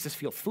 It makes us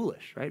feel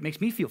foolish, right? It makes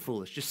me feel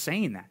foolish just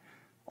saying that.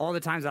 All the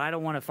times that I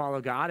don't want to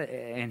follow God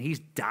and he's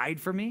died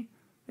for me,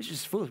 it's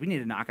just foolish. We need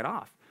to knock it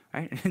off.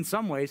 Right? In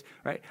some ways,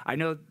 right? I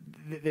know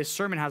this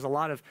sermon has a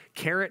lot of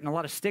carrot and a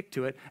lot of stick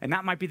to it, and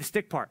that might be the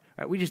stick part.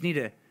 Right? We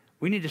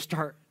need to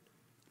start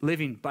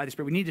living by the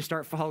Spirit. We need to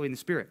start following the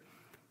Spirit.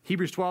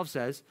 Hebrews 12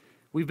 says,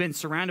 we've been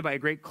surrounded by a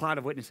great cloud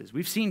of witnesses.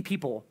 We've seen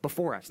people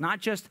before us, not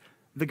just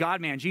the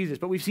God-man Jesus,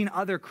 but we've seen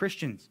other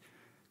Christians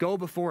go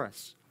before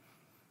us.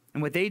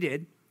 And what they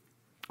did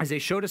is they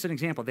showed us an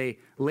example. They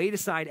laid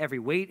aside every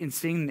weight and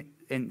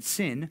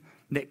sin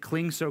that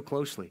clings so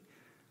closely.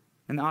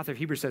 And the author of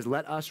Hebrews says,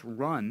 let us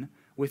run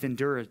with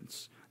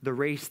endurance the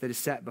race that is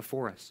set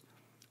before us,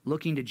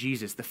 looking to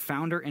Jesus, the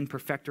founder and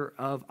perfecter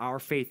of our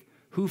faith,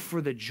 who for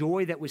the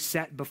joy that was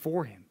set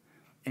before him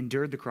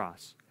endured the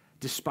cross,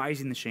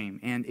 despising the shame,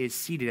 and is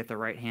seated at the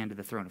right hand of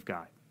the throne of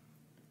God.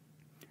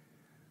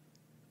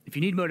 If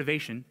you need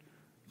motivation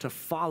to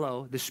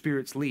follow the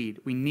Spirit's lead,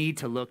 we need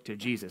to look to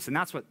Jesus. And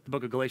that's what the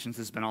book of Galatians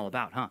has been all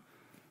about, huh?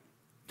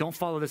 Don't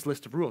follow this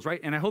list of rules, right?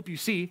 And I hope you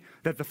see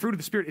that the fruit of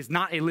the Spirit is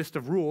not a list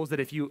of rules that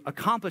if you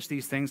accomplish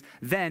these things,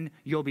 then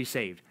you'll be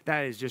saved.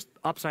 That is just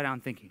upside down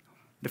thinking.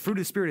 The fruit of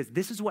the Spirit is,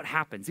 this is what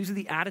happens. These are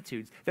the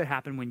attitudes that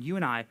happen when you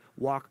and I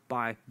walk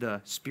by the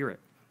Spirit.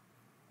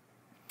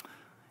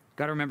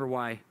 Got to remember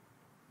why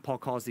Paul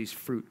calls these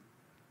fruit.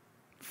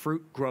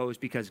 Fruit grows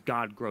because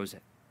God grows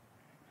it.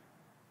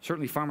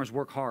 Certainly farmers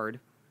work hard,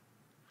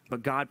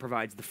 but God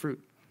provides the fruit.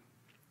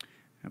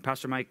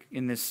 Pastor Mike,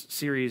 in this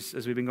series,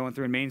 as we've been going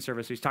through in main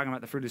service, he's talking about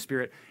the fruit of the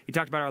Spirit. He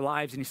talked about our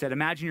lives, and he said,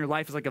 imagine your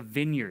life is like a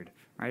vineyard,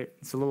 right?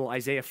 It's a little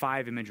Isaiah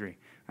 5 imagery.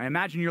 Right?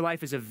 Imagine your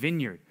life is a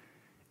vineyard.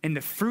 And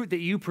the fruit that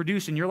you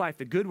produce in your life,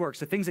 the good works,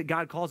 the things that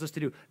God calls us to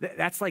do,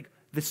 that's like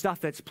the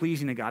stuff that's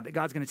pleasing to God, that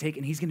God's going to take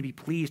and he's going to be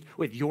pleased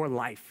with your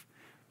life.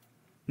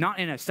 Not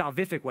in a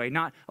salvific way,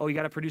 not, oh, you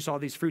got to produce all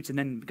these fruits and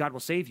then God will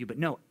save you. But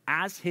no,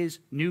 as his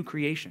new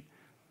creation.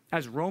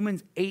 As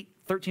Romans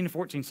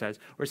 8:13-14 says,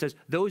 where it says,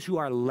 those who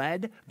are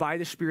led by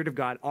the Spirit of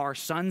God are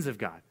sons of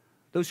God.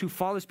 Those who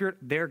follow the Spirit,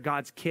 they're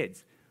God's kids.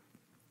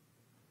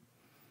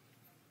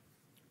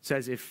 It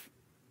says if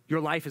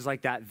your life is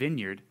like that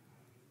vineyard,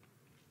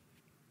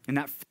 and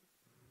that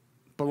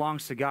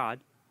belongs to God,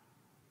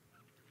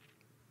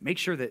 make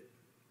sure that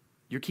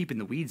you're keeping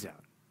the weeds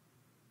out.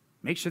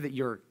 Make sure that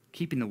you're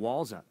keeping the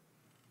walls up.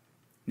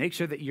 Make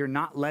sure that you're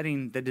not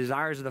letting the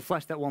desires of the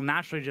flesh that will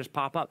naturally just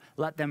pop up,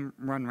 let them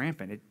run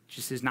rampant. It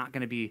just is not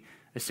going to be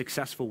a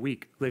successful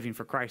week living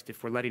for Christ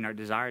if we're letting our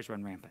desires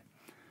run rampant.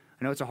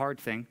 I know it's a hard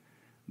thing,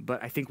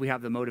 but I think we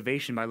have the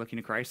motivation by looking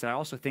to Christ. I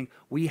also think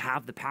we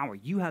have the power.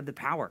 You have the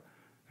power,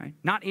 right?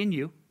 Not in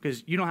you,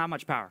 because you don't have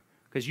much power.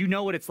 Because you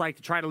know what it's like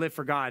to try to live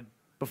for God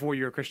before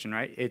you're a Christian,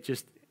 right?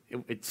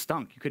 It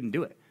stunk. You couldn't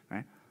do it,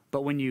 right?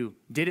 But when you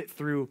did it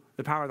through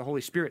the power of the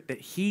Holy Spirit,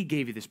 that he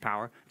gave you this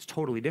power, it's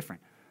totally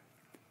different.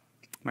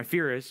 My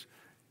fear is,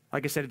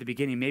 like I said at the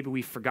beginning, maybe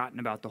we've forgotten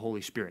about the Holy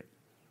Spirit.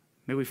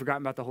 Maybe we've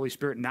forgotten about the Holy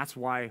Spirit, and that's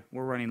why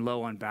we're running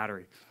low on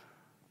battery.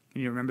 We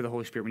need to remember the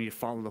Holy Spirit. We need to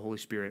follow the Holy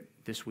Spirit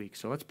this week.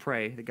 So let's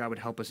pray that God would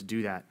help us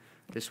do that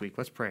this week.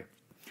 Let's pray.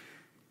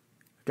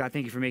 God,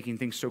 thank you for making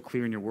things so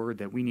clear in your word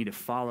that we need to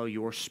follow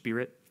your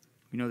Spirit.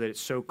 We know that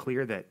it's so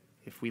clear that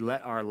if we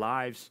let our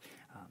lives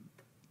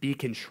be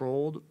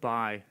controlled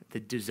by the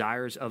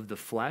desires of the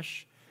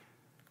flesh,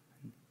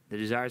 the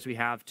desires we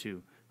have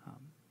to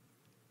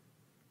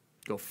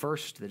go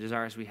first, the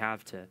desires we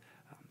have to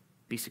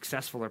be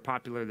successful or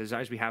popular, the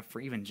desires we have for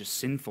even just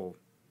sinful,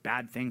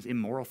 bad things,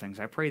 immoral things.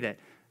 I pray that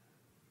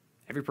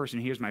every person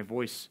who hears my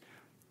voice,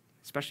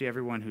 especially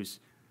everyone who's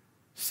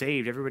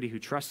saved, everybody who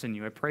trusts in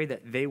you, I pray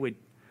that they would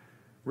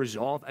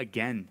resolve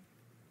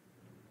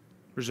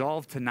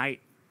tonight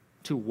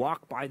to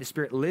walk by the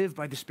Spirit, live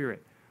by the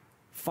Spirit,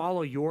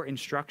 follow your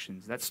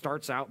instructions. That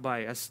starts out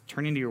by us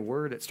turning to your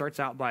word. It starts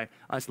out by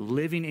us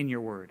living in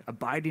your word,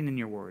 abiding in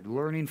your word,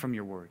 learning from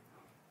your word,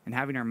 and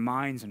having our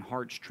minds and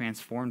hearts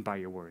transformed by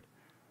your word.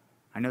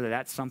 I know that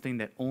that's something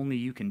that only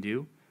you can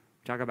do.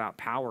 Talk about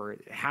power.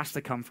 It has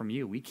to come from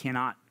you. We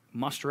cannot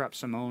muster up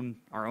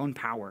our own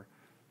power.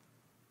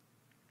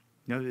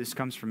 Know that this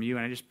comes from you,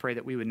 and I just pray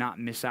that we would not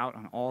miss out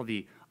on all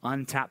the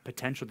untapped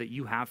potential that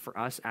you have for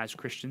us as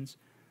Christians.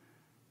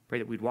 Pray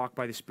that we'd walk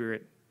by the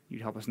Spirit.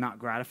 You'd help us not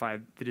gratify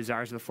the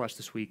desires of the flesh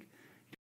this week.